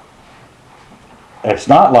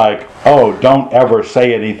not like, oh, don't ever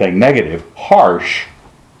say anything negative. Harsh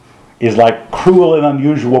is like cruel and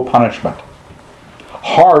unusual punishment.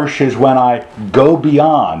 Harsh is when I go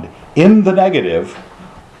beyond, in the negative,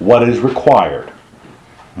 what is required.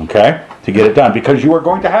 Okay? To get it done. Because you are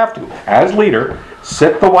going to have to, as leader,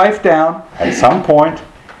 sit the wife down at some point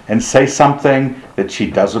and say something that she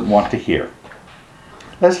doesn't want to hear.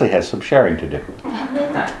 Leslie has some sharing to do.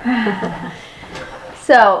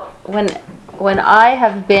 So, when I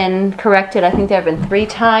have been corrected, I think there have been 3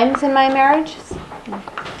 times in my marriage.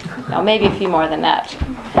 No, maybe a few more than that.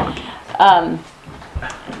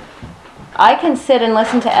 I can sit and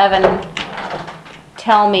listen to Evan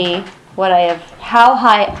tell me how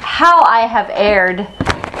I have erred,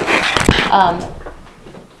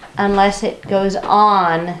 unless it goes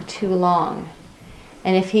on too long.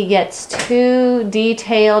 And if he gets too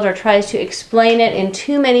detailed or tries to explain it in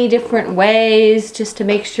too many different ways just to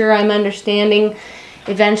make sure I'm understanding,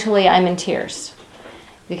 eventually I'm in tears.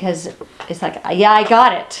 Because it's like, yeah, I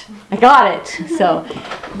got it. So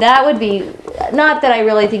that would be, not that I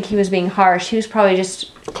really think he was being harsh. He was probably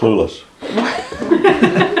just clueless.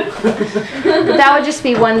 That would just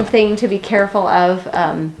be one thing to be careful of,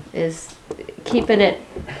 is keeping it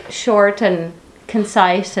short and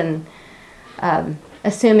concise and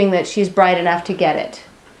assuming that she's bright enough to get it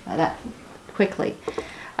that quickly.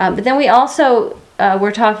 But then we also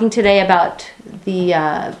we're talking today about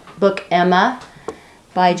the book Emma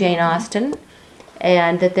by Jane Austen,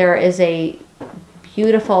 and that there is a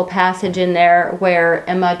beautiful passage in there where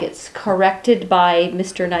Emma gets corrected by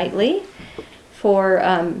Mr. Knightley for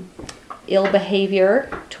ill behavior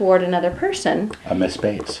toward another person. Miss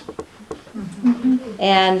Bates.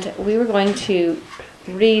 And we were going to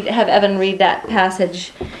have Evan read that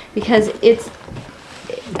passage because it's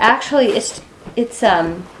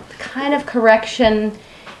the kind of correction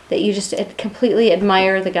that you just completely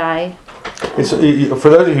admire the guy. It's for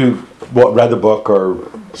those of you who read the book or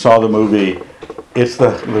saw the movie, it's the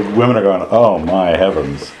women are going, oh my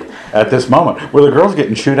heavens, at this moment where the girl's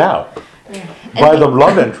getting chewed out by the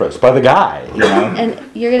love interest, by the guy, And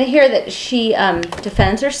you're going to hear that she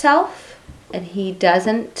defends herself, and he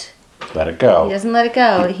doesn't let it go. He doesn't let it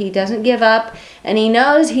go. He doesn't give up, and he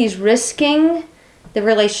knows he's risking the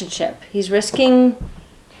relationship. He's risking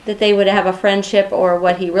that they would have a friendship, or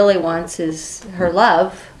what he really wants is her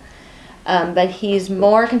love. But he's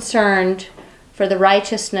more concerned for the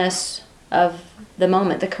righteousness of the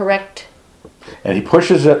moment, the correct. And he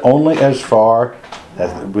pushes it only as far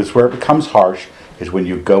as where it becomes harsh is when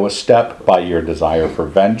you go a step by your desire for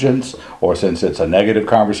vengeance, or since it's a negative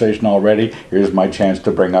conversation already, here's my chance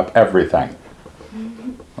to bring up everything.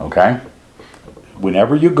 Okay?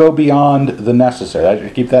 Whenever you go beyond the necessary,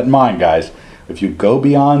 keep that in mind, guys. If you go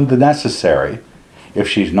beyond the necessary, if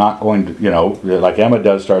she's not going to, like Emma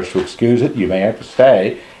does, starts to excuse it, you may have to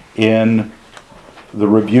stay in the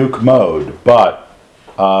rebuke mode, but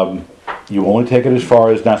you only take it as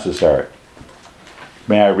far as necessary.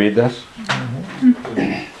 May I read this?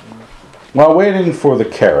 While waiting for the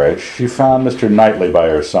carriage, she found Mr. Knightley by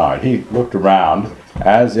her side. He looked around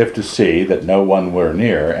as if to see that no one were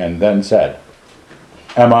near, and then said,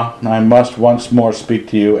 Emma, I must once more speak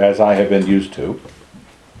to you as I have been used to.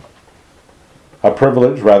 A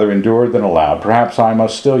privilege rather endured than allowed. Perhaps I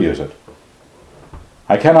must still use it.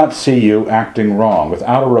 I cannot see you acting wrong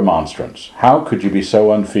without a remonstrance. How could you be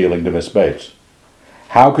so unfeeling to Miss Bates?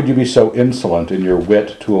 How could you be so insolent in your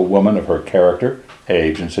wit to a woman of her character,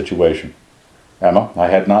 age, and situation? Emma, I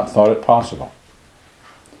had not thought it possible.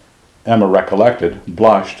 Emma recollected,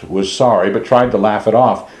 blushed, was sorry, but tried to laugh it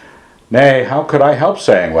off. Nay, how could I help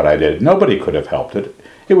saying what I did? Nobody could have helped it.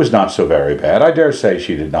 It was not so very bad. I dare say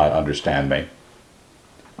she did not understand me.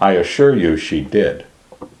 I assure you she did.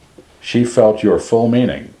 She felt your full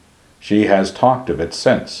meaning. She has talked of it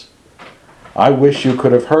since. I wish you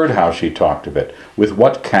could have heard how she talked of it, with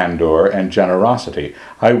what candor and generosity.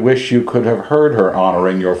 I wish you could have heard her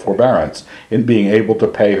honoring your forbearance in being able to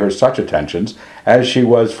pay her such attentions as she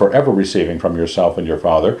was forever receiving from yourself and your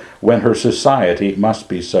father, when her society must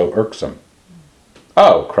be so irksome.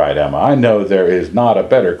 Oh, cried Emma, I know there is not a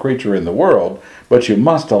better creature in the world, but you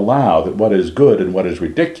must allow that what is good and what is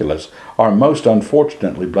ridiculous are most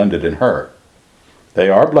unfortunately blended in her. They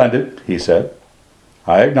are blended, he said,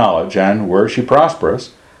 I acknowledge, and were she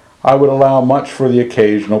prosperous, I would allow much for the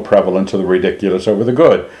occasional prevalence of the ridiculous over the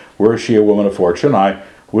good. Were she a woman of fortune, I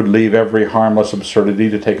would leave every harmless absurdity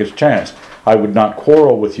to take its chance. I would not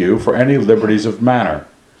quarrel with you for any liberties of manner.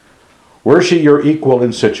 Were she your equal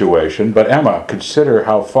in situation, but Emma, consider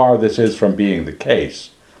how far this is from being the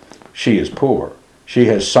case. She is poor. She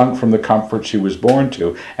has sunk from the comfort she was born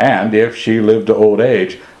to, and if she lived to old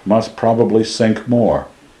age, must probably sink more.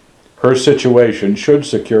 Her situation should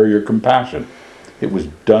secure your compassion. It was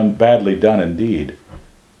badly done indeed.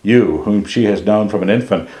 You, whom she has known from an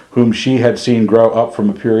infant, whom she had seen grow up from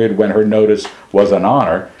a period when her notice was an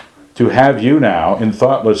honor, to have you now, in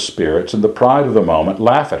thoughtless spirits, in the pride of the moment,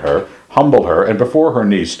 laugh at her, humble her, and before her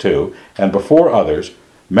niece too, and before others,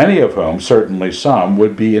 many of whom, certainly some,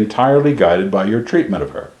 would be entirely guided by your treatment of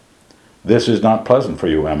her. This is not pleasant for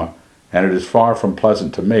you, Emma, and it is far from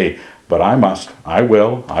pleasant to me, but I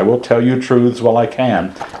will tell you truths while I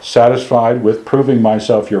can, satisfied with proving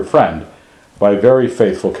myself your friend by very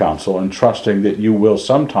faithful counsel, and trusting that you will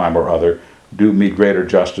some time or other do me greater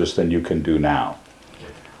justice than you can do now.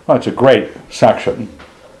 Well, it's a great section,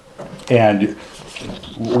 and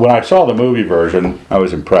when I saw the movie version, I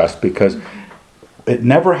was impressed because it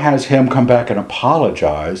never has him come back and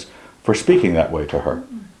apologize for speaking that way to her.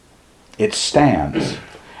 It stands.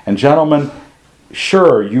 And gentlemen,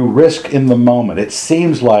 sure, you risk in the moment. It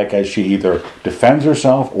seems like as she either defends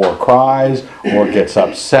herself or cries or gets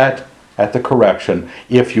upset at the correction,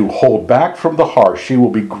 if you hold back from the harsh, she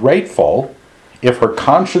will be grateful. If her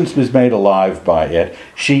conscience is made alive by it,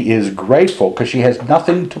 she is grateful because she has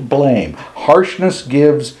nothing to blame. Harshness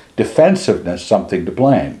gives defensiveness something to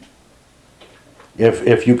blame.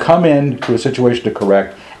 If you come into a situation to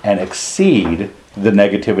correct and exceed the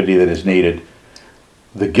negativity that is needed,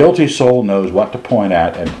 the guilty soul knows what to point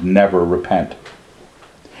at and never repent.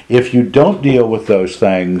 If you don't deal with those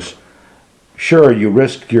things, sure, you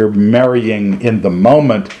risk your marrying in the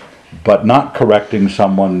moment, but not correcting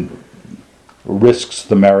someone risks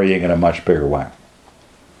the marrying in a much bigger way.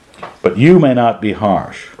 But you may not be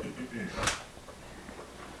harsh.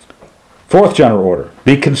 Fourth general order,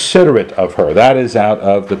 be considerate of her. That is out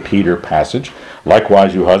of the Peter passage.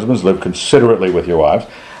 Likewise, you husbands, live considerately with your wives.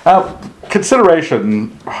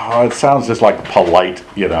 Consideration, it sounds just like polite,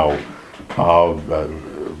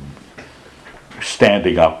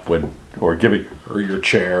 standing up when, or giving her your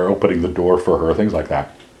chair, opening the door for her, things like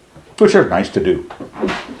that, which are nice to do.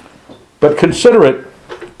 But considerate,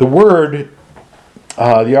 the word, the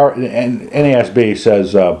NASB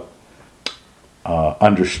says,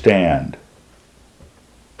 understand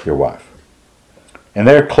your wife. And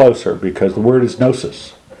they're closer because the word is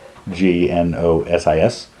gnosis,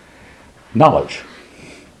 Gnosis, knowledge.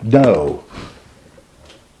 Know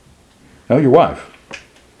your wife.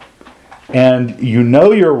 And you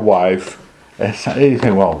know your wife, you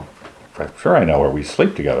say, well, sure I know her, we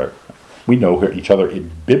sleep together. We know each other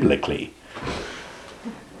biblically.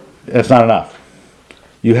 That's not enough.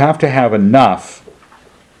 You have to have enough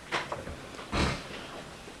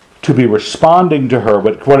to be responding to her,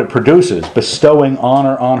 but what it produces, bestowing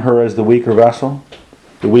honor on her as the weaker vessel,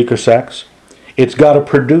 the weaker sex, it's got to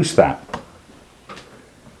produce that.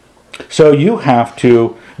 So you have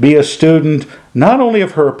to be a student not only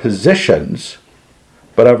of her positions,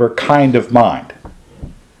 but of her kind of mind.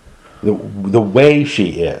 The way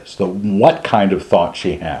she is, what kind of thought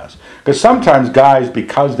she has. Because sometimes guys,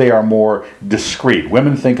 because they are more discreet,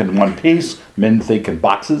 women think in one piece, men think in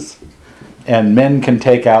boxes, and men can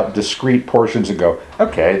take out discrete portions and go,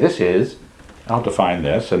 okay, I'll define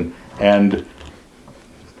this, and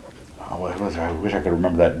I wish I could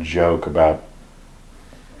remember that joke about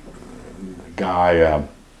guy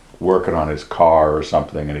working on his car or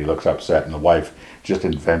something, and he looks upset, and the wife just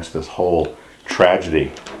invents this whole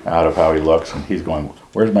tragedy out of how he looks, and he's going,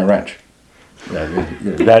 "Where's my wrench?"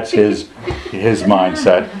 That's his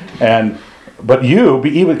mindset. But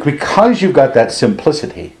even because you've got that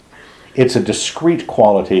simplicity, it's a discrete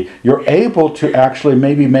quality. You're able to actually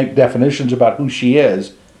maybe make definitions about who she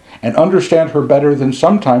is and understand her better than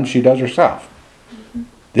sometimes she does herself.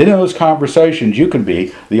 Then in those conversations, you can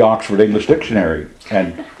be the Oxford English Dictionary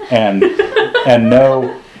and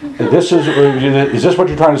know, is this what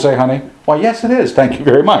you're trying to say, honey? Why, yes, it is. Thank you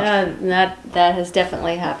very much. That has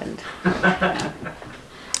definitely happened.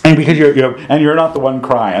 And because you're not the one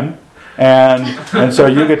crying, and so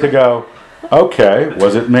you get to go, okay,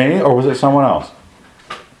 was it me or was it someone else?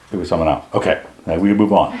 It was someone else. Okay, now we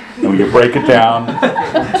move on. And you break it down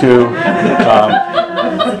to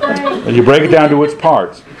its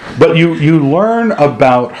parts. But you learn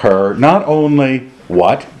about her, not only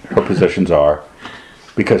what her positions are,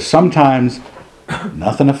 because sometimes,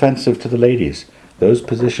 nothing offensive to the ladies, those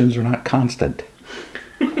positions are not constant.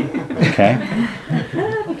 Okay?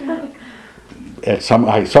 At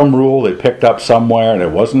some rule they picked up somewhere, and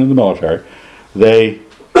it wasn't in the military, they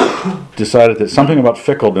decided that something about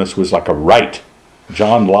fickleness was like a right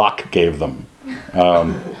John Locke gave them.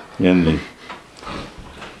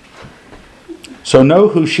 So know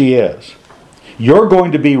who she is. You're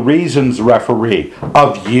going to be reason's referee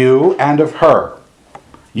of you and of her.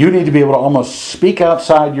 You need to be able to almost speak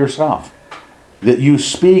outside yourself. That you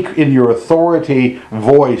speak in your authority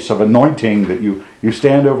voice of anointing, that you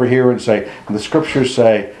stand over here and say, the scriptures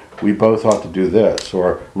say, we both ought to do this,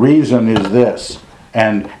 or reason is this,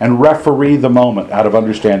 and referee the moment out of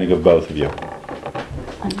understanding of both of you.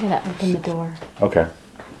 I'm going to open the door. Okay.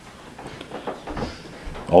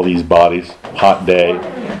 All these bodies, hot day,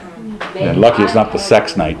 and lucky it's not the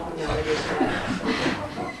sex night.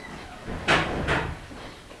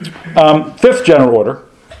 Fifth general order.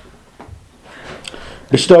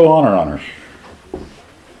 Bestow honor on her.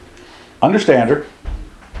 Understand her.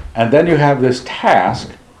 And then you have this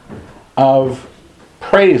task of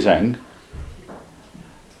praising.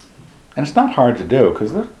 And it's not hard to do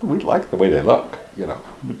because we like the way they look,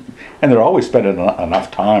 And they're always spending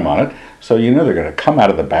enough time on it. So they're going to come out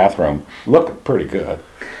of the bathroom looking pretty good.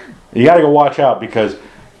 You got to go watch out because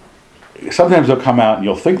sometimes they'll come out and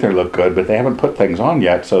you'll think they look good, but they haven't put things on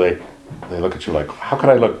yet. So they look at you like, how could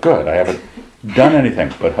I look good? I haven't done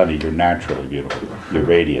anything. But honey, you're naturally beautiful. You're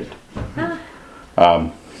radiant.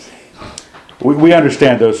 We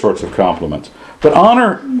understand those sorts of compliments. But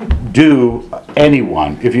honor due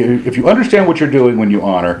anyone. If you understand what you're doing when you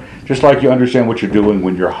honor, just like you understand what you're doing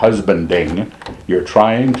when you're husbanding, you're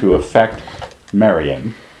trying to effect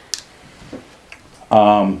marrying.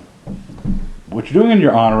 What you're doing in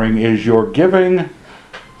your honoring is you're giving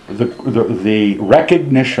the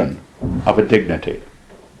recognition of a dignity.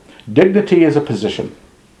 Dignity is a position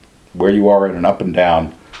where you are in an up and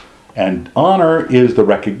down, and honor is the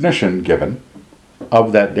recognition given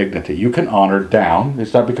of that dignity. You can honor down.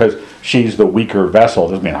 It's not because she's the weaker vessel.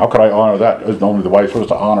 It doesn't mean, how could I honor that? Is only the wife supposed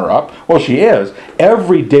to honor up? Well, she is.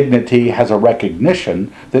 Every dignity has a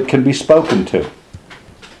recognition that can be spoken to.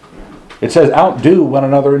 It says, outdo one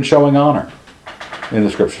another in showing honor in the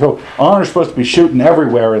scripture. So honor is supposed to be shooting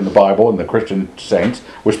everywhere in the Bible and the Christian saints.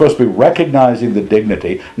 We're supposed to be recognizing the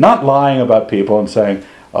dignity, not lying about people and saying,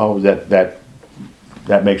 oh, that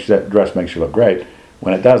dress makes you look great,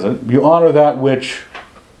 when it doesn't. You honor that which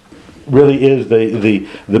really is the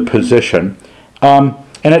position. And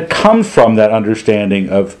it comes from that understanding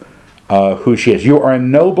of who she is. You are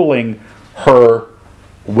ennobling her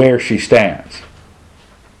where she stands.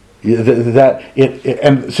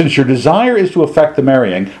 And since your desire is to affect the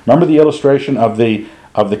marrying, remember the illustration of the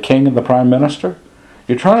king and the prime minister?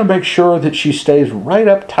 You're trying to make sure that she stays right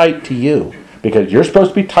up tight to you. Because you're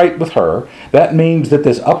supposed to be tight with her. That means that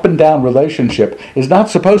this up and down relationship is not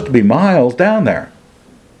supposed to be miles down there.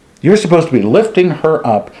 You're supposed to be lifting her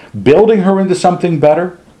up, building her into something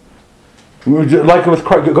better. Like with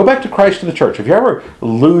Christ, go back to Christ and the church. If you ever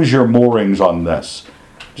lose your moorings on this,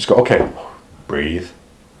 just go, okay, breathe.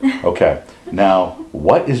 Okay, now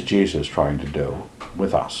what is Jesus trying to do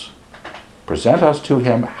with us? Present us to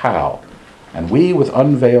him how? And we with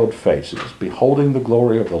unveiled faces, beholding the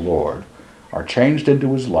glory of the Lord, are changed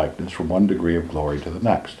into his likeness from one degree of glory to the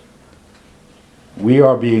next. We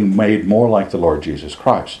are being made more like the Lord Jesus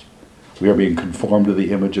Christ. We are being conformed to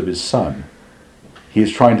the image of his Son. He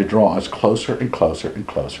is trying to draw us closer and closer and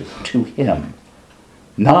closer to him.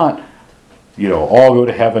 Not, all go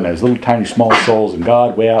to heaven as little tiny small souls and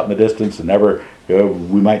God way out in the distance and never,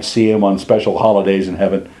 we might see him on special holidays in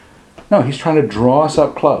heaven. No, he's trying to draw us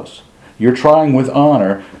up close. You're trying with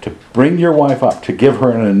honor to bring your wife up, to give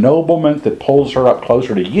her an ennoblement that pulls her up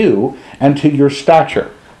closer to you and to your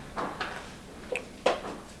stature.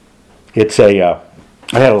 It's a, I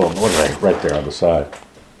had a little, what did I write there on the side?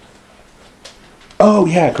 Oh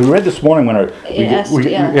yeah, because we read this morning when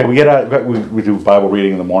we do Bible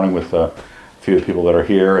reading in the morning with a few people that are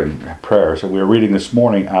here and prayer. So we were reading this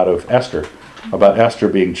morning out of Esther, about Esther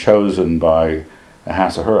being chosen by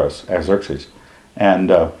Ahasuerus,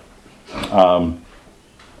 and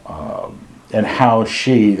how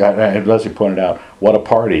she, and Leslie pointed out, what a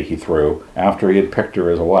party he threw after he had picked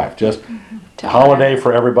her as a wife. Just holiday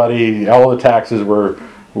for everybody. All the taxes were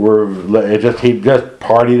he just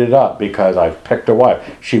partied it up because I picked a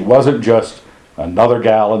wife. She wasn't just another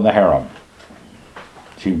gal in the harem.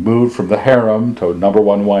 She moved from the harem to number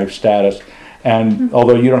one wife status. And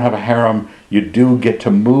although you don't have a harem, you do get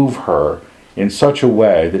to move her in such a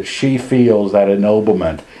way that she feels that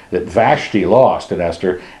ennoblement that Vashti lost in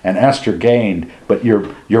Esther and Esther gained, but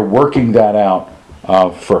you're working that out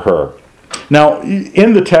for her. Now,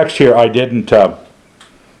 in the text here, I didn't,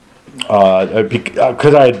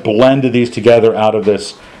 because I had blended these together out of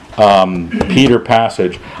this Peter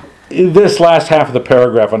passage. This last half of the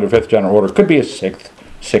paragraph under fifth general order could be a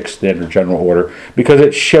sixth under general order, because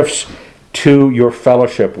it shifts to your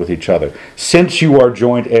fellowship with each other, since you are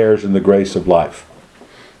joint heirs in the grace of life.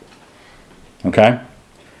 Okay?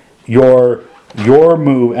 Your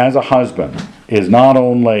move as a husband is not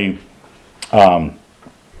only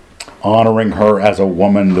honoring her as a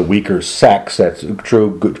woman, the weaker sex, that's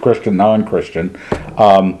true, good Christian, non-Christian.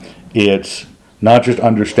 It's not just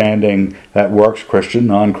understanding that works, Christian,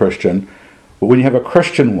 non-Christian, but when you have a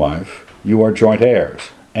Christian wife, you are joint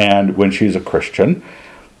heirs. And when she's a Christian,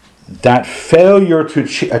 that failure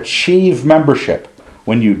to achieve membership,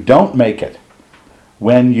 when you don't make it,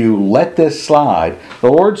 when you let this slide, the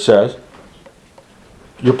Lord says,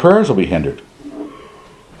 your prayers will be hindered.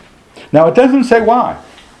 Now, it doesn't say why.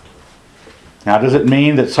 Now, does it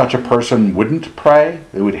mean that such a person wouldn't pray?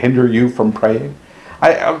 It would hinder you from praying?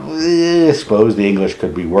 I suppose the English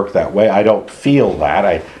could be worked that way. I don't feel that.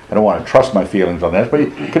 I don't want to trust my feelings on this,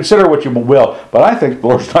 but consider what you will. But I think the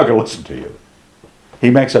Lord's not going to listen to you. He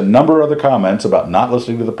makes a number of other comments about not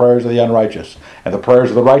listening to the prayers of the unrighteous, and the prayers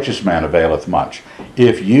of the righteous man availeth much.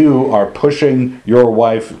 If you are pushing your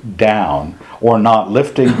wife down, or not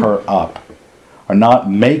lifting her up, or not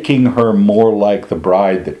making her more like the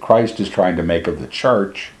bride that Christ is trying to make of the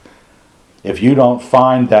church, if you don't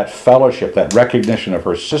find that fellowship, that recognition of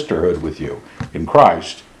her sisterhood with you in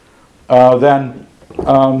Christ, then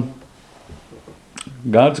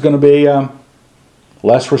God's going to be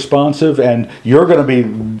less responsive, and you're going to be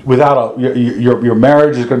without your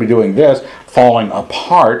marriage is going to be doing this, falling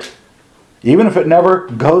apart. Even if it never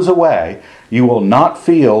goes away, you will not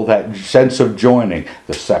feel that sense of joining.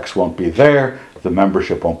 The sex won't be there, the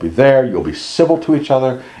membership won't be there, you'll be civil to each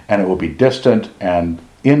other, and it will be distant and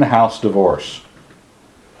in-house divorce.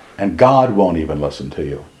 And God won't even listen to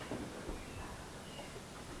you.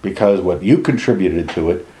 Because what you contributed to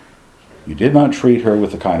it, you did not treat her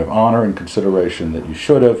with the kind of honor and consideration that you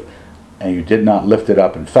should have, and you did not lift it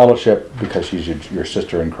up in fellowship because she's your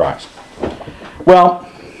sister in Christ. Well,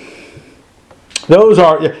 those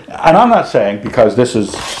are, and I'm not saying because this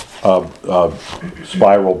is a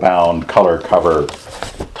spiral-bound color cover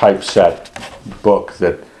typeset book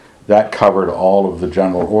that covered all of the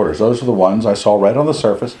general orders. Those are the ones I saw right on the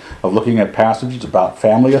surface of looking at passages about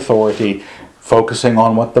family authority, focusing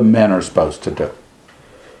on what the men are supposed to do.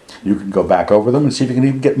 You can go back over them and see if you can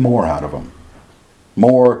even get more out of them.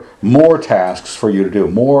 More tasks for you to do.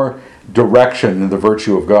 More direction in the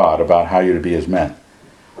virtue of God about how you're to be as men.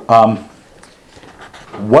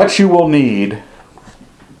 What you will need,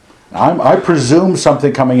 I presume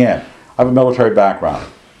something coming in. I have a military background.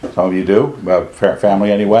 Some of you do,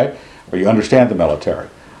 family anyway, or you understand the military.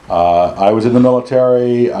 I was in the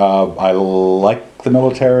military. I like the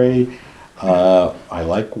military. I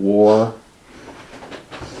like war.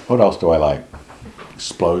 What else do I like?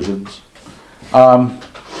 Explosions. But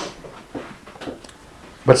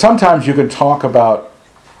sometimes you can talk about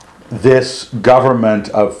this government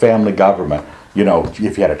of family government. You know, if you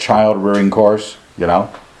had a child rearing course, you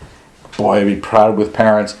know, boy, I'd be proud with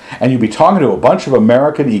parents. And you'd be talking to a bunch of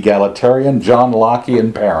American egalitarian John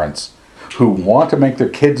Lockean parents who want to make their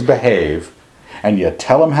kids behave, and you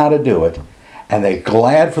tell them how to do it, and they're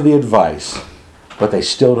glad for the advice, but they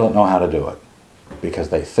still don't know how to do it because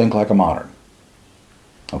they think like a modern.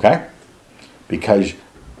 Okay? Because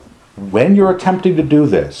when you're attempting to do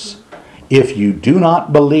this, if you do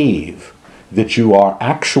not believe that you are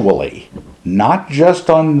actually not just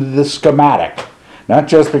on the schematic, not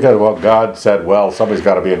just because, well, God said, well, somebody's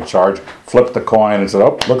got to be in charge, flipped the coin and said,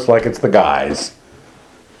 oh, looks like it's the guys.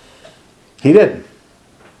 He didn't.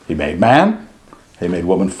 He made man, he made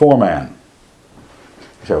woman for man.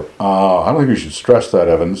 So, I don't think you should stress that,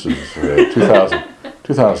 Evans. It's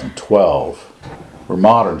 2012. We're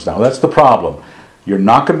moderns now. That's the problem. You're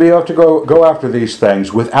not going to be able to go after these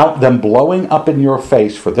things without them blowing up in your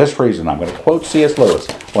face for this reason. I'm going to quote C.S. Lewis,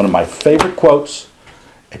 one of my favorite quotes.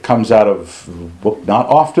 It comes out of a book not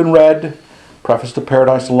often read, Preface to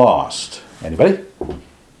Paradise Lost. Anybody?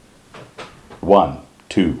 1,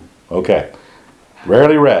 2. Okay.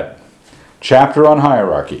 Rarely read. Chapter on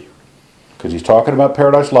hierarchy. Because he's talking about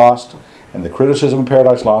Paradise Lost and the criticism of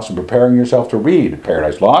Paradise Lost and preparing yourself to read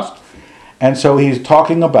Paradise Lost. And so he's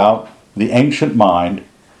talking about the ancient mind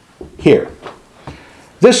here.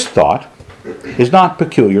 This thought is not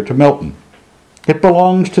peculiar to Milton. It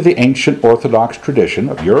belongs to the ancient orthodox tradition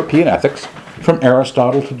of European ethics from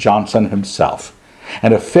Aristotle to Johnson himself.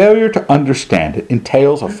 And a failure to understand it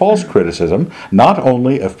entails a false criticism not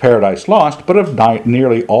only of Paradise Lost, but of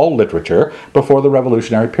nearly all literature before the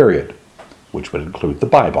Revolutionary period, which would include the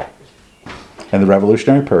Bible. And the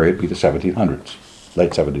Revolutionary period would be the 1700s,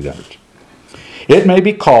 late 1700s. It may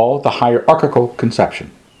be called the hierarchical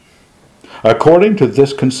conception. According to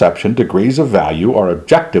this conception, degrees of value are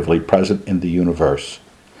objectively present in the universe.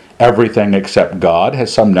 Everything except God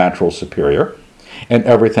has some natural superior, and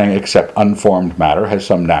everything except unformed matter has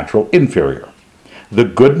some natural inferior. The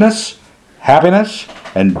goodness, happiness,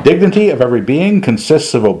 and dignity of every being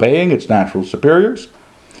consists of obeying its natural superiors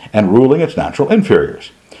and ruling its natural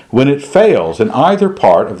inferiors. When it fails in either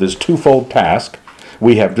part of this twofold task,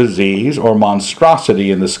 we have disease or monstrosity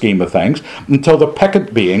in the scheme of things until the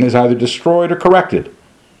peccant being is either destroyed or corrected.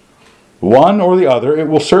 One or the other it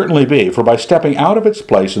will certainly be, for by stepping out of its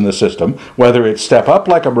place in the system, whether it step up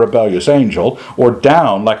like a rebellious angel or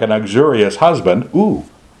down like an uxorious husband, on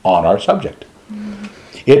our subject.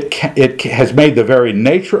 It has made the very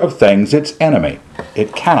nature of things its enemy.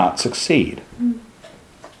 It cannot succeed.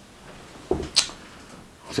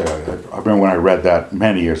 So I remember when I read that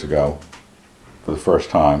many years ago for the first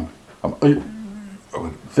time.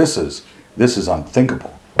 This is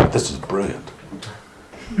unthinkable. This is brilliant.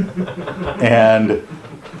 And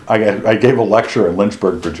I gave a lecture in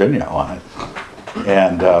Lynchburg, Virginia on it.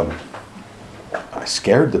 And I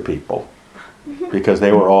scared the people because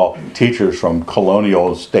they were all teachers from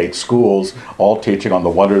colonial state schools, all teaching on the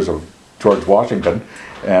wonders of George Washington.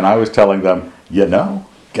 And I was telling them,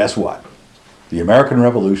 guess what? The American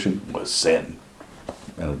Revolution was sin.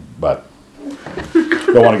 But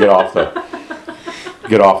don't want to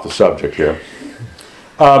get off the subject here.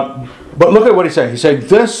 But look at what he's saying. He's saying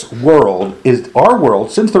our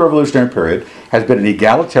world, since the Revolutionary period, has been an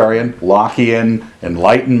egalitarian, Lockean,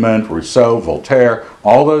 Enlightenment, Rousseau, Voltaire,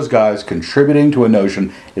 all those guys contributing to a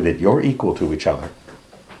notion that you're equal to each other.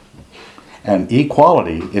 And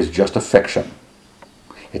equality is just a fiction.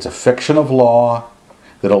 It's a fiction of law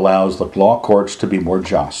that allows the law courts to be more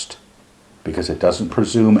just, because it doesn't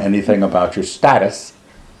presume anything about your status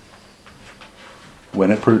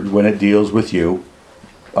when it deals with you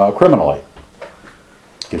criminally.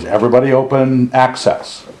 It gives everybody open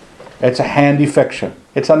access. It's a handy fiction.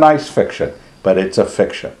 It's a nice fiction, but it's a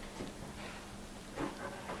fiction.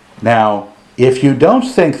 Now, if you don't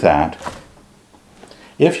think that,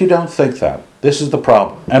 this is the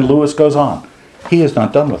problem. And Lewis goes on. He is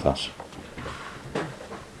not done with us.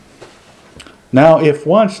 Now, if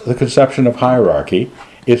once the conception of hierarchy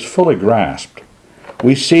is fully grasped,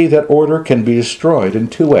 we see that order can be destroyed in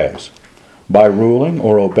two ways: by ruling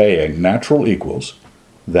or obeying natural equals,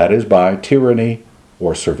 that is, by tyranny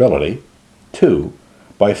or servility; 2,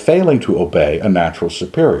 by failing to obey a natural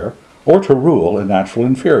superior or to rule a natural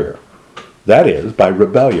inferior, that is, by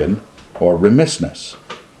rebellion or remissness.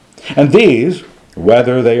 And these,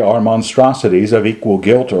 whether they are monstrosities of equal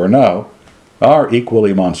guilt or no, are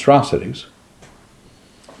equally monstrosities.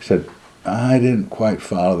 He said, I didn't quite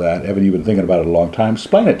follow that. Evan, you've been thinking about it a long time.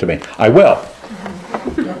 Explain it to me. I will.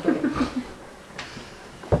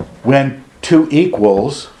 When two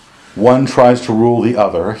equals, one tries to rule the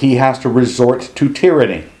other, he has to resort to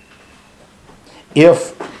tyranny.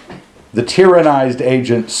 If the tyrannized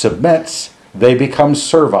agent submits, they become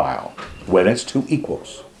servile when it's two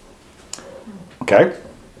equals. Okay?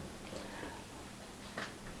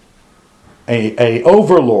 A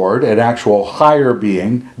overlord, an actual higher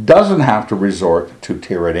being, doesn't have to resort to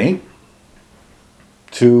tyranny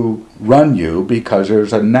to run you, because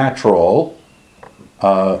there's a natural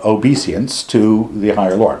obeisance to the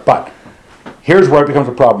higher lord. But here's where it becomes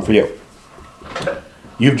a problem for you.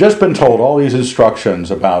 you've just been told all these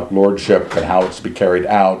instructions about lordship and how it's to be carried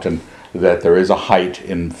out, and that there is a height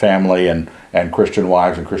in family, and Christian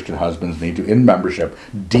wives and Christian husbands need to, in membership,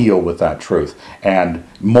 deal with that truth. And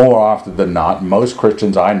more often than not, most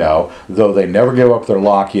Christians I know, though they never give up their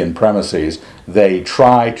Lockean premises, they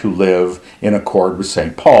try to live in accord with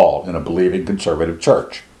St. Paul in a believing conservative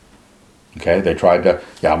church. Okay, they tried to,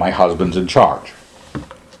 my husband's in charge.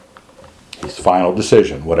 His final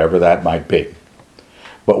decision, whatever that might be.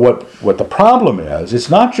 But what the problem is, it's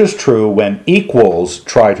not just true when equals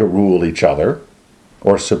try to rule each other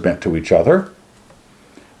or submit to each other,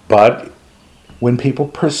 but when people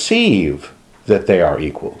perceive that they are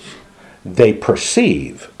equals, they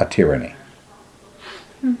perceive a tyranny.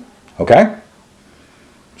 Okay?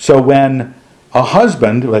 So when a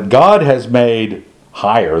husband that God has made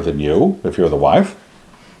higher than you, if you're the wife,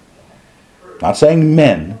 not saying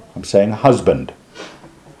men, I'm saying husband.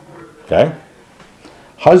 Okay?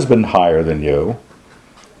 Husband higher than you,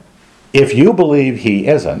 if you believe he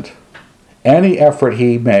isn't, any effort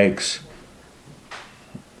he makes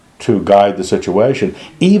to guide the situation,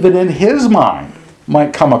 even in his mind,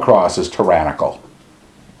 might come across as tyrannical.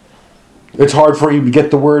 It's hard for him to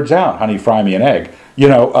get the words out, honey, fry me an egg.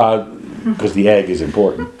 Because the egg is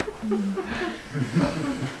important.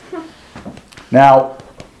 Now,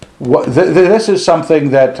 this is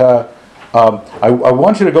something that I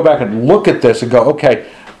want you to go back and look at this and go, okay,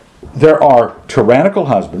 there are tyrannical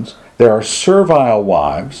husbands, there are servile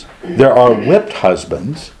wives, there are whipped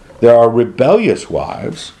husbands, there are rebellious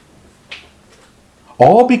wives,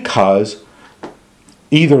 all because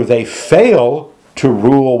either they fail to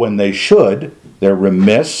rule when they should, they're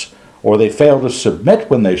remiss, or they fail to submit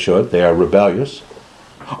when they should, they are rebellious,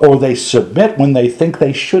 or they submit when they think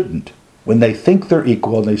they shouldn't. When they think they're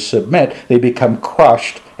equal and they submit, they become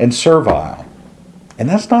crushed and servile. And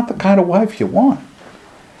that's not the kind of wife you want.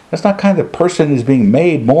 That's not the kind of person who's being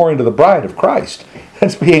made more into the bride of Christ.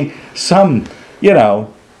 That's being some,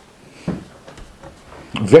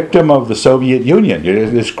 victim of the Soviet Union. You're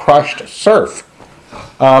this crushed serf.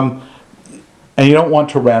 And you don't want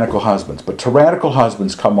tyrannical husbands. But tyrannical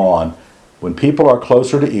husbands come on when people are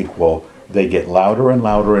closer to equal. They get louder and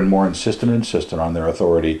louder and more insistent on their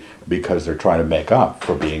authority because they're trying to make up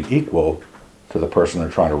for being equal to the person they're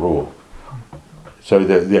trying to rule. So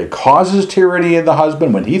it causes tyranny in the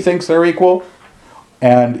husband when he thinks they're equal,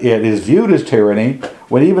 and it is viewed as tyranny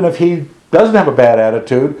when even if he doesn't have a bad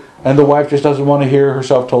attitude and the wife just doesn't want to hear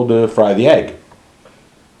herself told to fry the egg.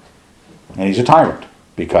 And he's a tyrant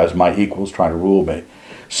because my equal's trying to rule me.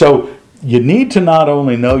 So you need to not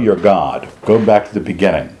only know your God, going back to the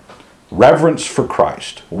beginning, reverence for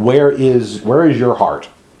Christ. Where is your heart?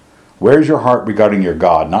 Where is your heart regarding your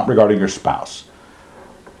God, not regarding your spouse?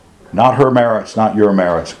 Not her merits, not your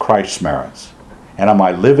merits, Christ's merits. And am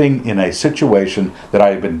I living in a situation that I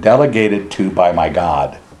have been delegated to by my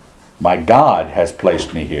God? My God has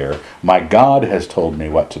placed me here. My God has told me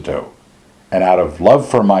what to do. And out of love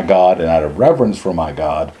for my God and out of reverence for my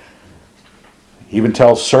God, he even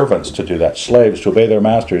tells servants to do that, slaves to obey their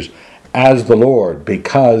masters as the Lord,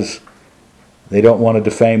 because they don't want to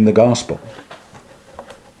defame the gospel.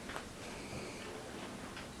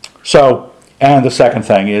 So, and the second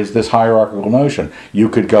thing is this hierarchical notion. You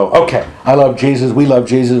could go, okay, I love Jesus, we love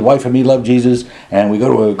Jesus, wife and me love Jesus, and we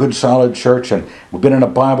go to a good solid church, and we've been in a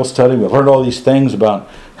Bible study, we've learned all these things about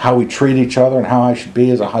how we treat each other and how I should be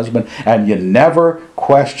as a husband, and you never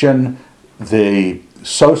question the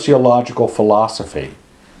sociological philosophy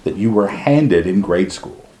that you were handed in grade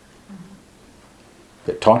school.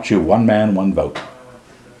 That taught you one man, one vote.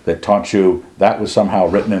 That taught you that was somehow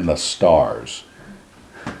written in the stars.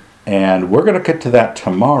 And we're going to get to that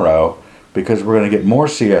tomorrow because we're going to get more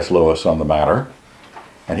C.S. Lewis on the matter.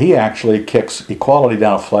 And he actually kicks equality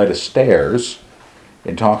down a flight of stairs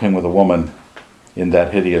in talking with a woman in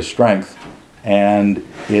that hideous strength. And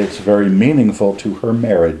it's very meaningful to her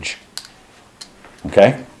marriage.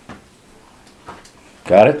 Okay?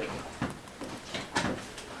 Got it?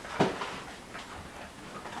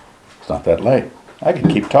 It's not that late. I can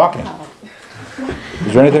keep talking.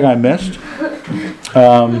 Is there anything I missed?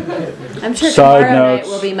 I'm sure Side tomorrow night notes.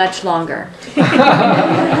 will be much longer.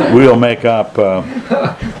 We'll make up.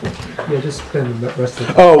 Just spend the rest of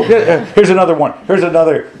the Here's another one. Here's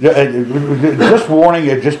another. Just warning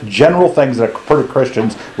you, just general things that occur to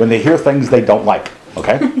Christians when they hear things they don't like.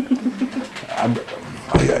 Okay?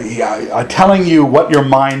 I'm telling you what your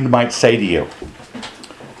mind might say to you.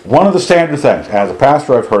 One of the standard things, as a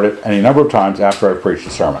pastor, I've heard it any number of times after I've preached a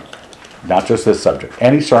sermon. Not just this subject.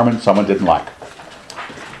 Any sermon someone didn't like.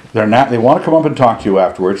 They want to come up and talk to you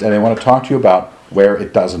afterwards, and they want to talk to you about where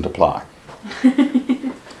it doesn't apply.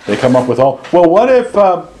 They come up with all, well, what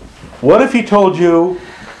if he told you,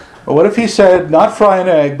 what if he said, not fry an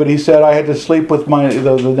egg, but he said I had to sleep with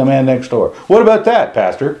the man next door? What about that,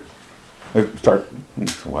 Pastor? They start,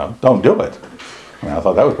 well, don't do it. I mean, I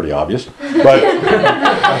thought that was pretty obvious.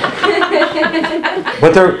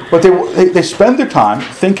 But they spend their time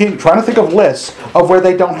trying to think of lists of where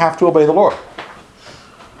they don't have to obey the Lord.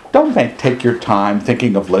 Don't take your time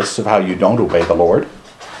thinking of lists of how you don't obey the Lord.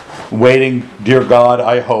 Waiting, dear God,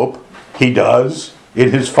 I hope he does, in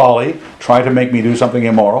his folly, try to make me do something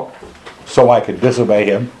immoral so I could disobey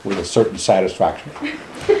him with a certain satisfaction.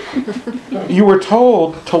 You were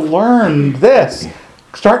told to learn this.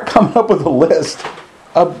 Start coming up with a list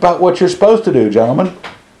about what you're supposed to do, gentlemen.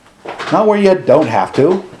 Not where you don't have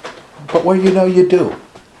to, but where you know you do.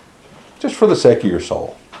 Just for the sake of your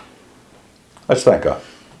soul. Let's thank God.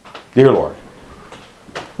 Dear Lord,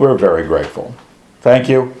 we're very grateful. Thank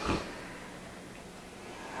you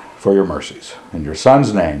for your mercies. In your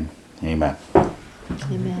Son's name, amen.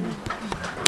 Amen.